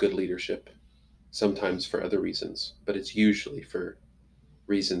because of good leadership, sometimes for other reasons, but it's usually for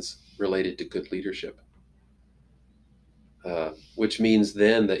reasons related to good leadership. Which means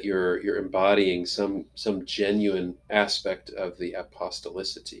then that you're embodying some genuine aspect of the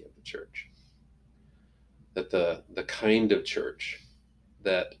apostolicity of the church. That the kind of church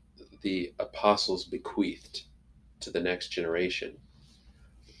that the apostles bequeathed to the next generation,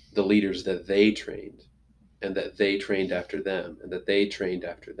 the leaders that they trained, and that they trained after them, and that they trained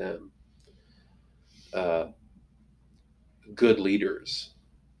after them. Good leaders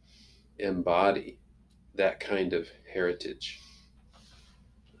embody that kind of heritage,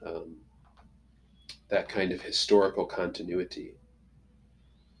 that kind of historical continuity,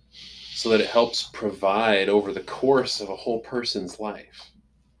 so that it helps provide over the course of a whole person's life.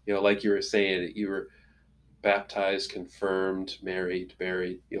 Like you were saying, that you were baptized, confirmed, married,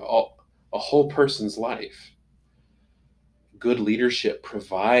 buried, a whole person's life. Good leadership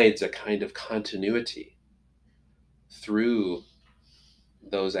provides a kind of continuity through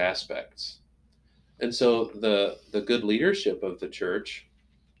those aspects. And so the good leadership of the church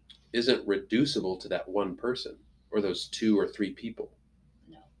isn't reducible to that one person or those 2 or 3 people.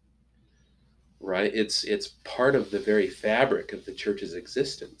 No. Right? It's part of the very fabric of the church's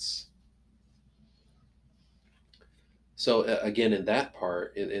existence. So again, in that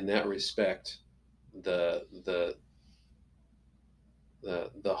part, in that respect, the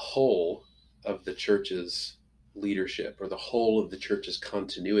whole of the church's leadership, or the whole of the church's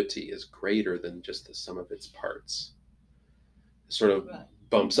continuity, is greater than just the sum of its parts. It sort of Right.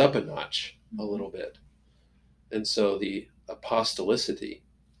 bumps up a notch a little bit. And so the apostolicity,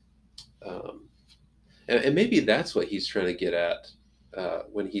 and maybe that's what he's trying to get at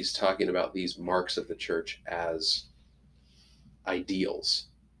when he's talking about these marks of the church as ideals,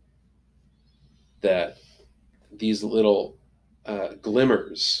 that these little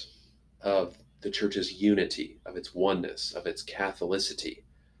glimmers of the church's unity, of its oneness, of its Catholicity,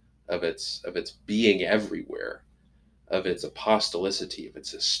 of its being everywhere, of its apostolicity, of its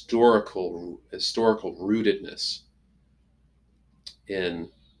historical rootedness in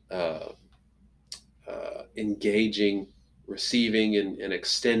engaging, receiving, and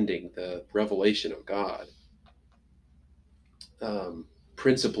extending the revelation of God,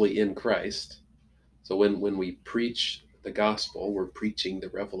 principally in Christ. So when we preach the gospel, we're preaching the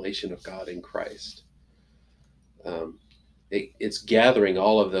revelation of God in Christ. It's gathering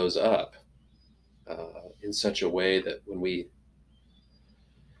all of those up in such a way that when we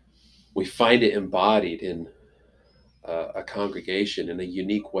find it embodied in a congregation in a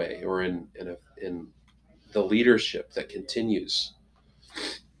unique way, or in the leadership that continues,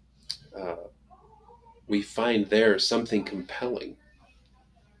 we find there something compelling.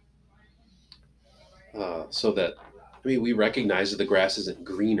 So that, we recognize that the grass isn't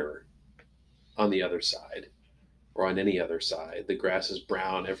greener on the other side, or on any other side. The grass is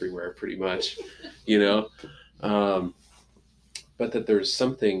brown everywhere, pretty much, but that there's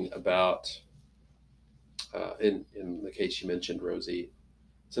something about, in the case you mentioned, Rosie,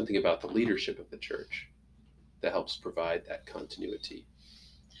 something about the leadership of the church that helps provide that continuity.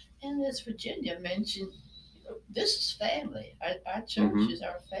 And as Virginia mentioned, this is family. Our church is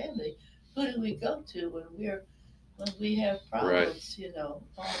our family. Who do we go to when we have problems? Right.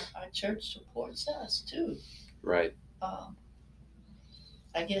 Our church supports us too. Right.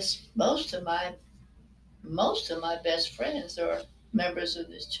 I guess most of my best friends are members of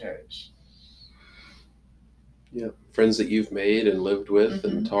this church. Yeah, friends that you've made and lived with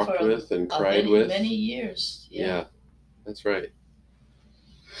and talked with and cried with. Many years. Yeah, that's right.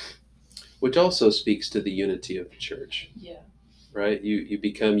 Which also speaks to the unity of the church. Yeah. Right? You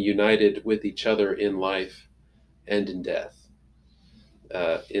become united with each other in life and in death,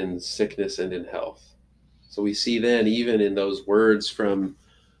 in sickness and in health. So we see then, even in those words from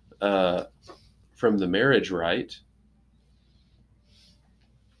the marriage rite,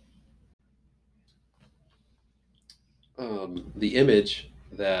 the image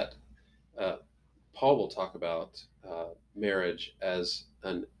that Paul will talk about marriage as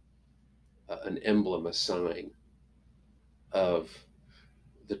an emblem, a sign of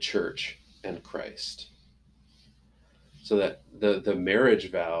the church and Christ. So that the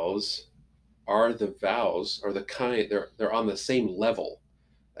marriage vows are the kind, they're on the same level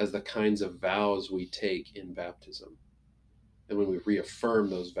as the kinds of vows we take in baptism. And when we reaffirm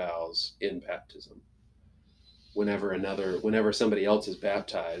those vows in baptism, whenever somebody else is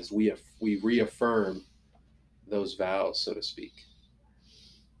baptized, we reaffirm those vows, so to speak.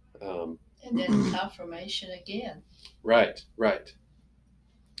 And then confirmation again. Right.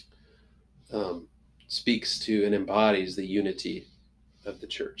 Speaks to and embodies the unity of the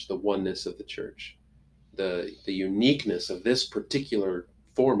church, the oneness of the church, the uniqueness of this particular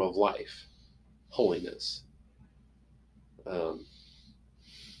form of life, holiness. And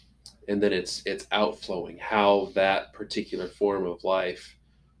then it's outflowing, how that particular form of life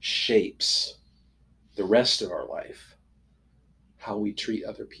shapes the rest of our life, how we treat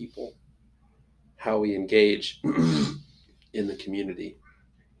other people, how we engage in the community,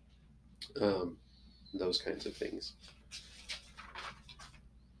 those kinds of things.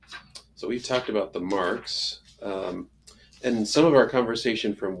 So we've talked about the marks, and some of our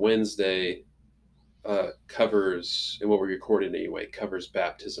conversation from Wednesday covers, and what we recorded anyway, covers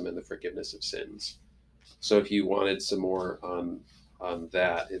baptism and the forgiveness of sins. So if you wanted some more on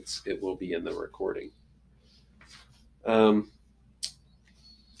that, it will be in the recording. I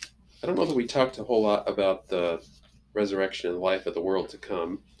don't know that we talked a whole lot about the resurrection and life of the world to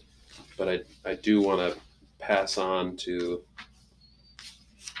come, but I do want to pass on to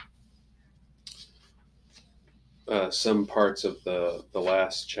some parts of the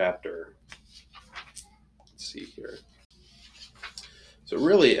last chapter. Let's see here. So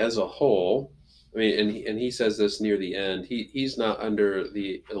really, as a whole, I mean, and he says this near the end. He's not under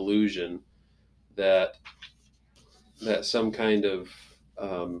the illusion that some kind of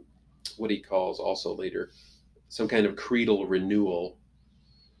what he calls also later some kind of creedal renewal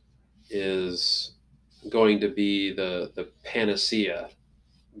is going to be the panacea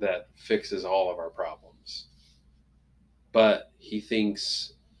that fixes all of our problems. But he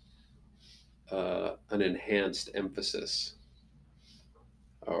thinks an enhanced emphasis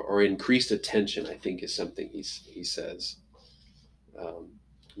or increased attention, I think, is something he says.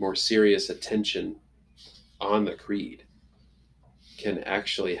 More serious attention on the creed can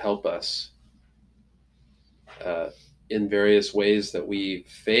actually help us in various ways that we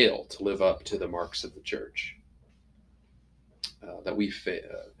fail to live up to the marks of the church. That we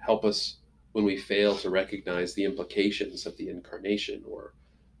help us when we fail to recognize the implications of the incarnation or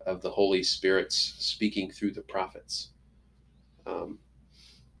of the Holy Spirit's speaking through the prophets.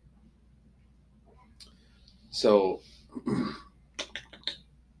 So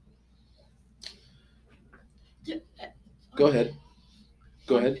go ahead.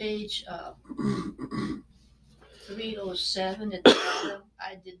 On page 307 at the bottom,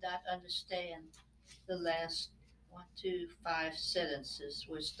 I did not understand the last 5 sentences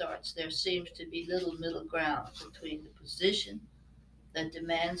where it starts. There seems to be little middle ground between the position that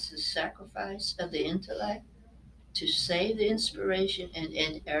demands the sacrifice of the intellect to save the inspiration and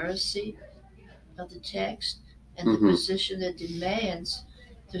inerrancy of the text, and the position that demands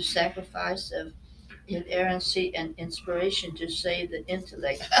the sacrifice of inerrancy and inspiration to save the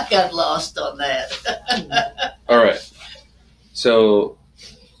intellect. I got lost on that. All right. So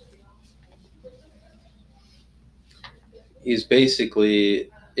he's basically,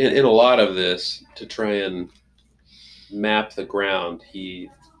 in a lot of this, to try and map the ground, he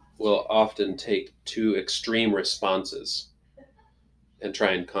will often take two extreme responses and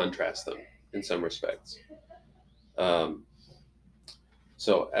try and contrast them in some respects.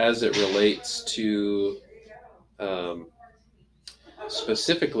 So as it relates to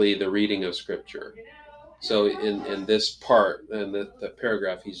specifically the reading of Scripture, so in this part, in the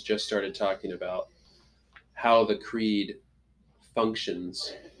paragraph, he's just started talking about how the creed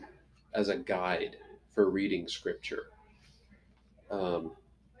functions as a guide for reading Scripture.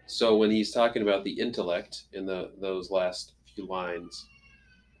 So when he's talking about the intellect in those last few lines,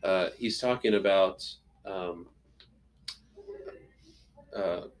 he's talking about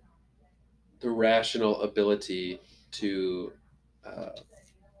the rational ability to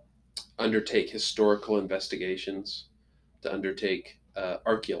undertake historical investigations, to undertake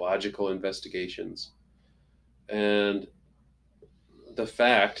archaeological investigations, and the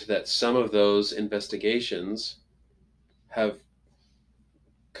fact that some of those investigations have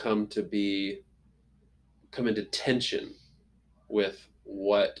come into tension with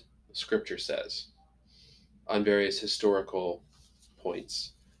what Scripture says on various historical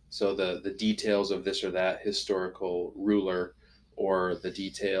points. So the details of this or that historical ruler, or the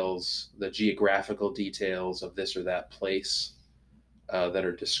geographical details of this or that place that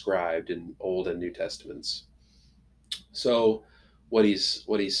are described in Old and New Testaments. So what he's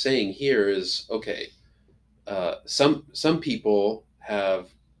saying here is, okay, some people have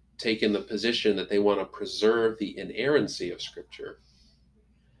taken the position that they want to preserve the inerrancy of Scripture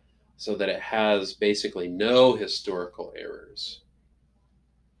so that it has basically no historical errors.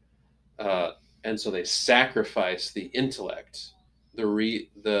 And so they sacrifice the intellect,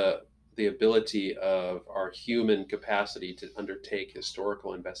 the ability of our human capacity to undertake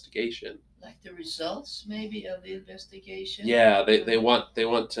historical investigation. Like the results, maybe, of the investigation. Yeah, they want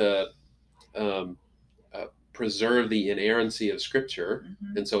to preserve the inerrancy of Scripture,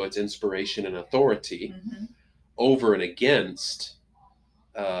 and so its inspiration and authority, over and against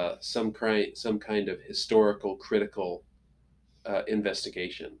some kind of historical critical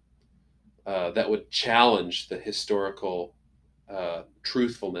investigation that would challenge the historical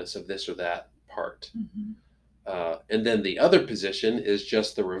truthfulness of this or that part. And then the other position is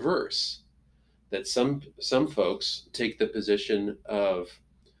just the reverse, that some folks take the position of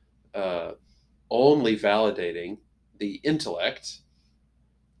only validating the intellect,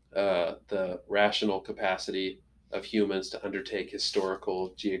 the rational capacity of humans to undertake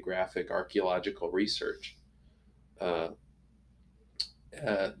historical, geographic, archaeological research,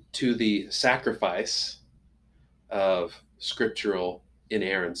 to the sacrifice of scriptural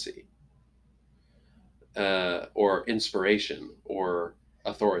inerrancy, or inspiration, or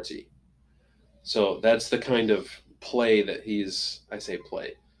authority. So that's the kind of play that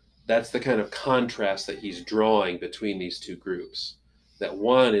that's the kind of contrast that he's drawing between these two groups. That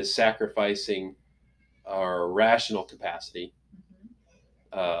one is sacrificing our rational capacity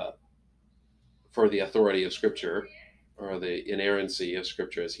for the authority of Scripture, or the inerrancy of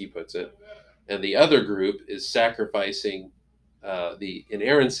Scripture, as he puts it, and the other group is sacrificing the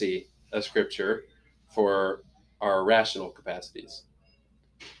inerrancy of Scripture for our rational capacities.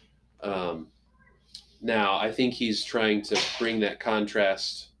 Now, I think he's trying to bring that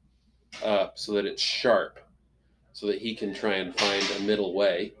contrast up so that it's sharp, so that he can try and find a middle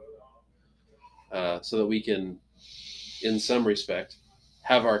way, so that we can, in some respect,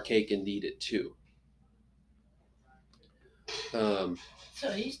 have our cake and eat it too. So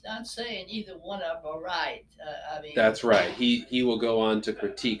he's not saying either one of them are right. I mean, That's right. He will go on to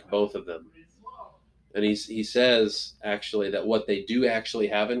critique both of them. And he says, actually, that what they do actually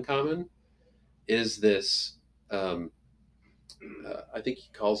have in common is this, I think he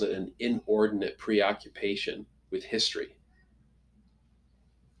calls it an inordinate preoccupation with history.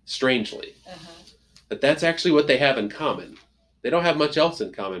 Strangely. But that's actually what they have in common. They don't have much else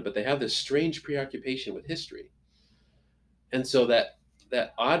in common, but they have this strange preoccupation with history. And so that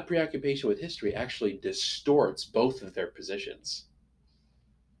odd preoccupation with history actually distorts both of their positions.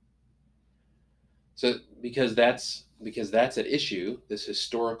 So because that's at issue, this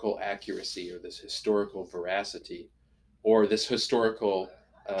historical accuracy or this historical veracity or this historical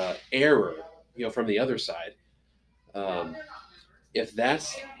error, from the other side. If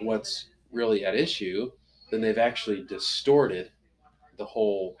that's what's really at issue, then they've actually distorted the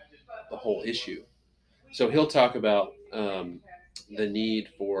whole issue. So he'll talk about the need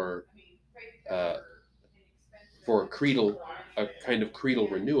for a kind of creedal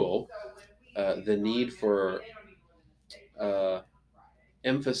renewal, the need for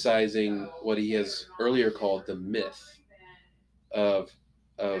emphasizing what he has earlier called the myth of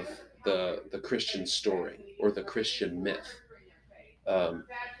the Christian story, or the Christian myth.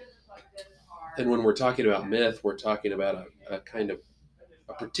 And when we're talking about myth, we're talking about a kind of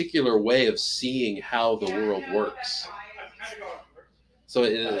a particular way of seeing how the world works. So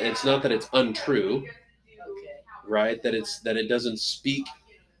it's not that it's untrue, right? That it doesn't speak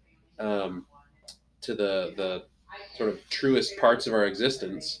to the sort of truest parts of our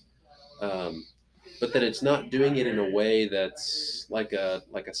existence, but that it's not doing it in a way that's like a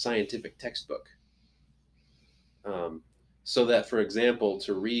scientific textbook. So that, for example,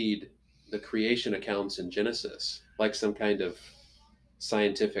 to read the creation accounts in Genesis like some kind of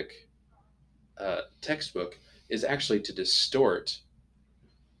scientific textbook is actually to distort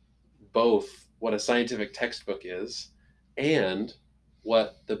both what a scientific textbook is and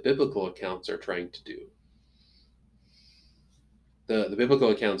what the biblical accounts are trying to do. The biblical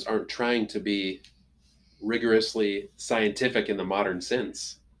accounts aren't trying to be rigorously scientific in the modern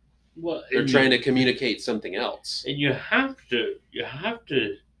sense. Well, They're trying to communicate something else. And you have to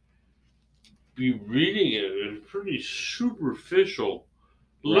be reading it at a pretty superficial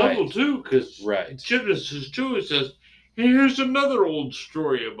level too, because Genesis 2, it says, here's another old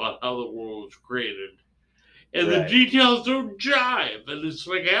story about how the world was created. And the details don't jive. And it's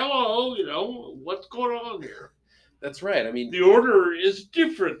like, hello, what's going on here? That's right. I mean, the order is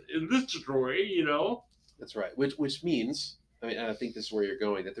different in this story, That's right. Which means, I think this is where you're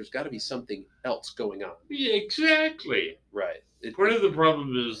going, that there's got to be something else going on. Yeah, exactly. Right. Part of the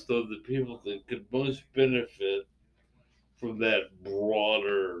problem is, though, the people that could most benefit from that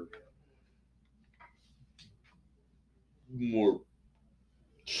broader, more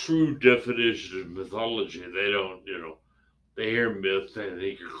true definition of mythology, they don't, they hear myth and they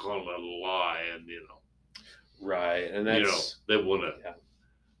think you're calling it a lie, and, Right, and that's... they want to,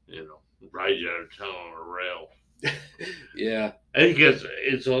 ride you out of town on a rail. Yeah. I think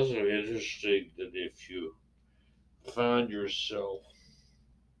it's also interesting that if you found yourself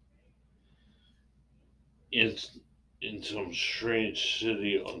in some strange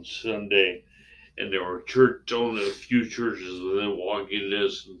city on Sunday, and there were only a few churches within walking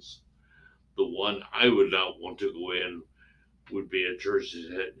distance, the one I would not want to go in would be a church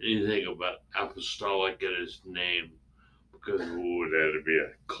that had anything about apostolic in its name, because it would have to be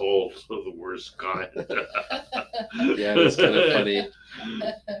a cult of the worst kind. Yeah, it's kind of funny.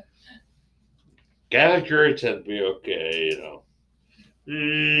 Catholic Church had to be okay,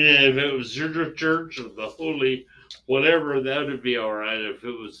 If it was your church of the holy whatever, that would be all right. If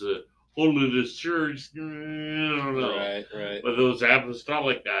it was the Holiness Church, I don't know. Right. But those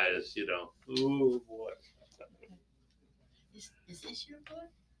apostolic guys, ooh, boy. Is this your book?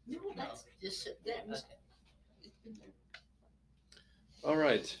 No, that's Just sit that there. was. Okay. All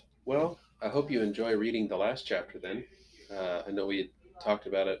right. Well, I hope you enjoy reading the last chapter then. I know we talked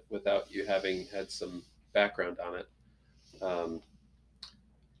about it without you having had some background on it.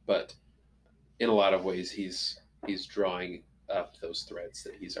 But in a lot of ways, he's drawing up those threads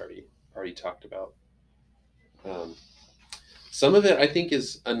that he's already talked about. Some of it, I think,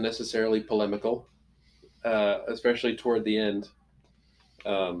 is unnecessarily polemical, especially toward the end.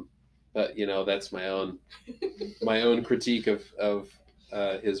 But that's my own critique of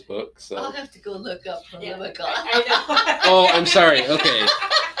his book. So I'll have to go look up polemical. I know. Oh, I'm sorry. Okay,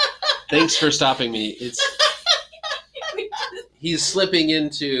 thanks for stopping me. He's slipping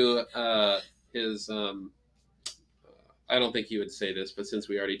into his. I don't think he would say this, but since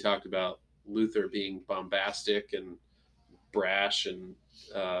we already talked about Luther being bombastic and brash, and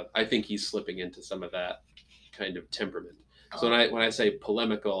I think he's slipping into some of that kind of temperament. So when I say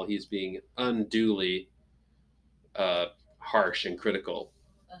polemical, he's being unduly harsh and critical,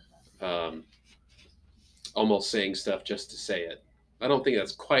 almost saying stuff just to say it. I don't think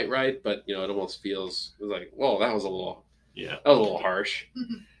that's quite right, but it almost feels like, whoa, that was a little harsh.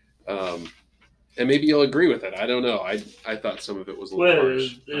 And maybe you'll agree with it. I don't know. I thought some of it was a little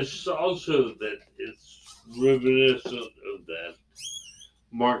harsh. It's also that it's reminiscent of that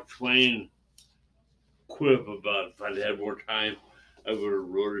Mark Twain quip about if I'd had more time, I would have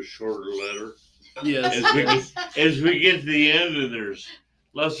wrote a shorter letter. Yes. As we get to the end, and there's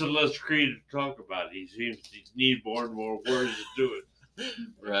less and less Creed to talk about, he seems to need more and more words to do it.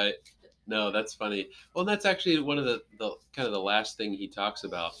 Right. No, that's funny. Well, that's actually one of the kind of the last thing he talks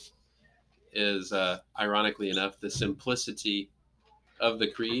about is, ironically enough, the simplicity of the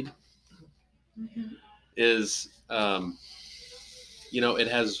creed is, it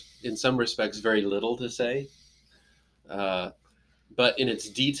has in some respects very little to say, but in its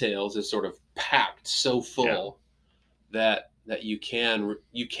details is sort of packed so full that you can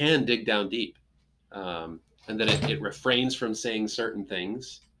dig down deep, and that it refrains from saying certain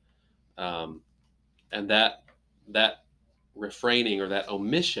things, and that refraining or that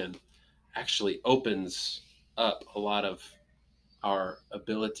omission actually opens up a lot of our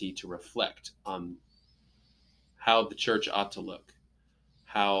ability to reflect on how the church ought to look,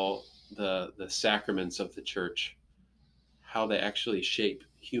 how the sacraments of the church, how they actually shape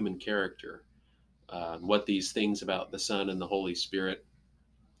human character, what these things about the Son and the Holy Spirit,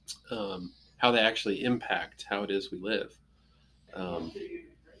 how they actually impact how it is we live.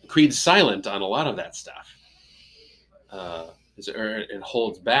 Creed's silent on a lot of that stuff. It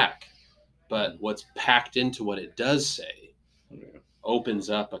holds back, but what's packed into what it does say opens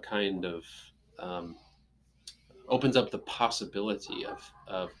up a kind of opens up the possibility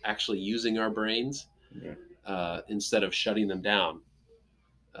of actually using our brains instead of shutting them down,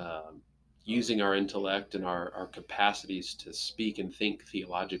 using our intellect and our capacities to speak and think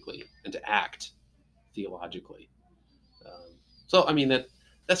theologically and to act theologically. So, I mean,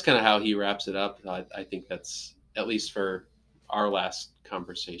 that's kind of how he wraps it up. I think that's, at least for our last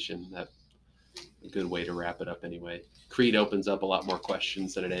conversation, that's a good way to wrap it up anyway. Creed opens up a lot more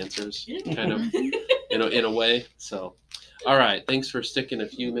questions than it answers, kind of, in a way. So, all right. Thanks for sticking a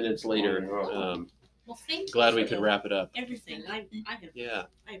few minutes later. Well, thank you. Glad we could wrap it up. Everything. I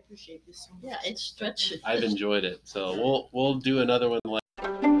appreciate this so much. Yeah, it's stretching. I've enjoyed it. So we'll do another one.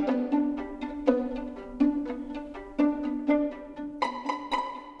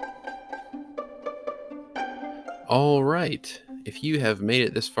 All right. If you have made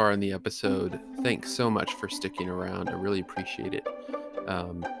it this far in the episode, thanks so much for sticking around. I really appreciate it.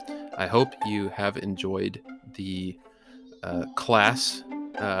 I hope you have enjoyed the class,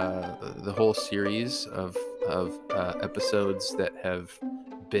 the whole series of episodes that have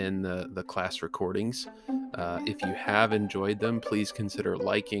been the class recordings. If you have enjoyed them, please consider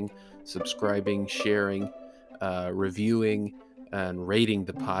liking, subscribing, sharing, reviewing, and rating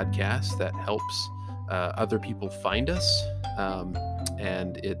the podcast. That helps other people find us,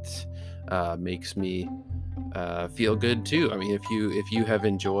 and it makes me feel good too. I mean, if you have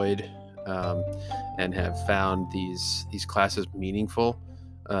enjoyed and have found these classes meaningful,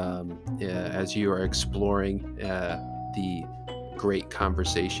 as you are exploring the great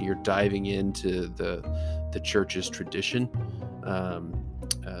conversation, you're diving into the church's tradition,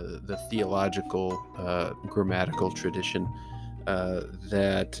 the theological, grammatical tradition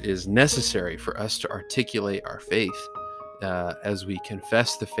that is necessary for us to articulate our faith as we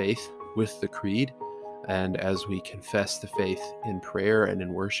confess the faith with the creed, and as we confess the faith in prayer and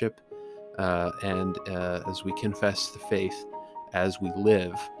in worship, and as we confess the faith as we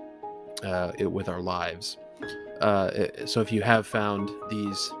live it with our lives. So if you have found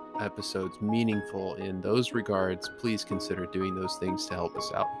these episodes meaningful in those regards, please consider doing those things to help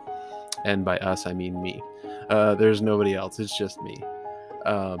us out. And by us, I mean me. There's nobody else. It's just me.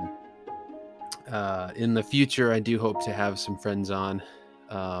 In the future, I do hope to have some friends on.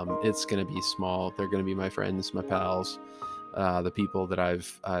 It's going to be small. They're going to be my friends, my pals, the people that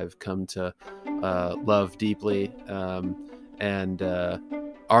I've come to love deeply, and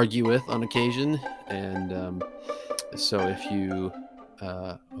argue with on occasion. And so if you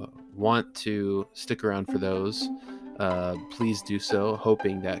want to stick around for those, please do so,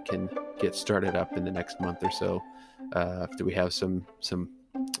 hoping that can get started up in the next month or so, after we have some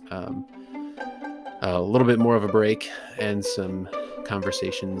a little bit more of a break and some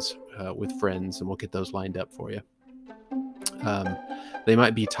conversations with friends, and we'll get those lined up for you. They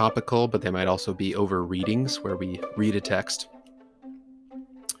might be topical, but they might also be over readings where we read a text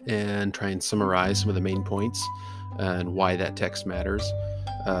and try and summarize some of the main points and why that text matters.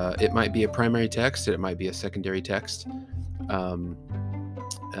 It might be a primary text, it might be a secondary text. And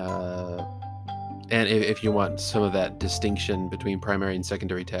if you want some of that distinction between primary and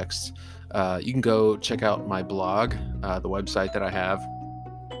secondary texts, you can go check out my blog, the website that I have.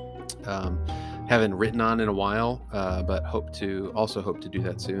 Haven't written on in a while, but hope to do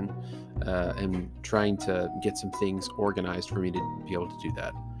that soon. And trying to get some things organized for me to be able to do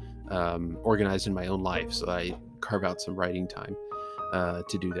that. Organized in my own life, so I carve out some writing time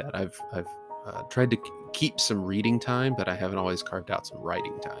to do that. I've tried to keep some reading time, but I haven't always carved out some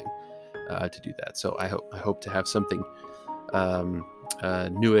writing time to do that. So I hope to have something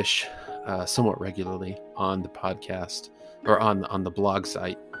newish, somewhat regularly on the podcast or on the blog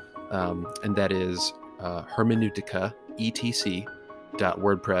site, and that is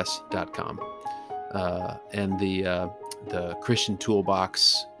hermeneutica.etc.wordpress.com, and the Christian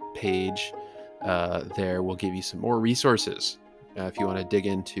Toolbox page there will give you some more resources if you want to dig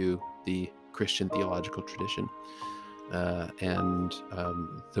into the Christian theological tradition and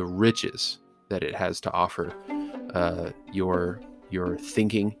the riches that it has to offer your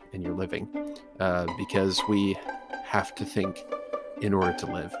thinking and your living, because we have to think in order to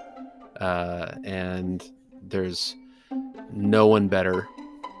live, and there's no one better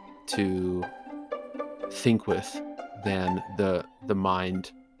to think with than the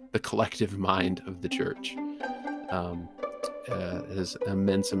mind, the collective mind of the church. Has an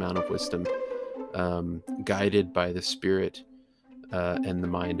immense amount of wisdom, guided by the Spirit and the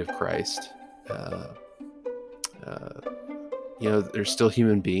mind of Christ. They're still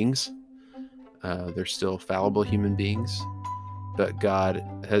human beings. They're still fallible human beings, but God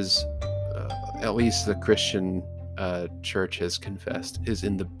has, at least the Christian church has confessed, is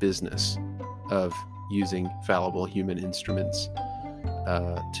in the business of using fallible human instruments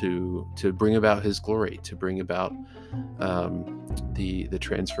to bring about His glory, to bring about the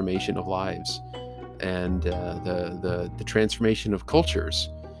transformation of lives and the transformation of cultures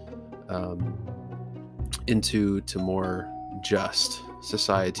into more just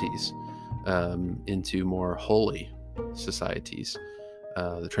societies, into more holy societies,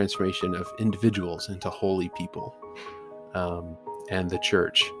 the transformation of individuals into holy people, and the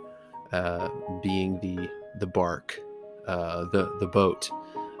church being the bark, the boat,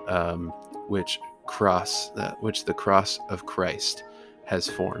 which the cross of Christ has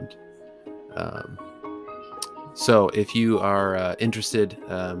formed. So if you are interested,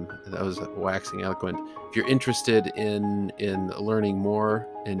 that was waxing eloquent. If you're interested in learning more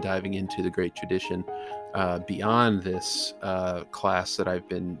and diving into the great tradition beyond this class that I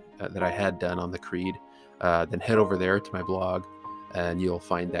had done on the Creed, then head over there to my blog, and you'll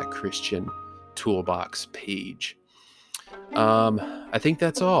find that Christian Toolbox page. I think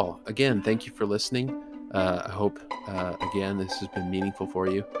that's all. Again, thank you for listening. I hope, again, this has been meaningful for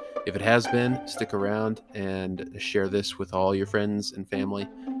you. If it has been, stick around and share this with all your friends and family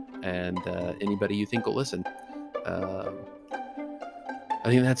and anybody you think will listen. I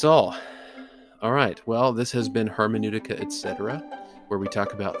think that's all. All right. Well, this has been Hermeneutica, etc., where we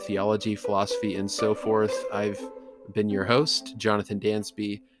talk about theology, philosophy, and so forth. I've been your host, Jonathan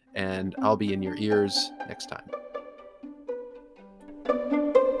Dansby, and I'll be in your ears next time.